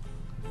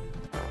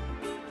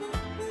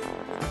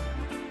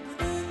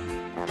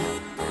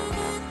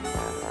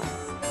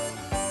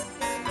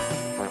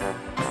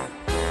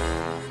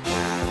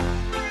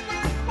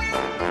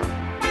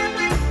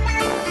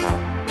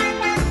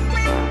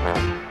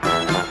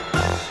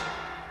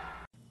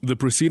 The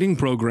preceding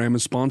program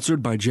is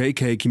sponsored by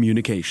JK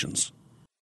Communications.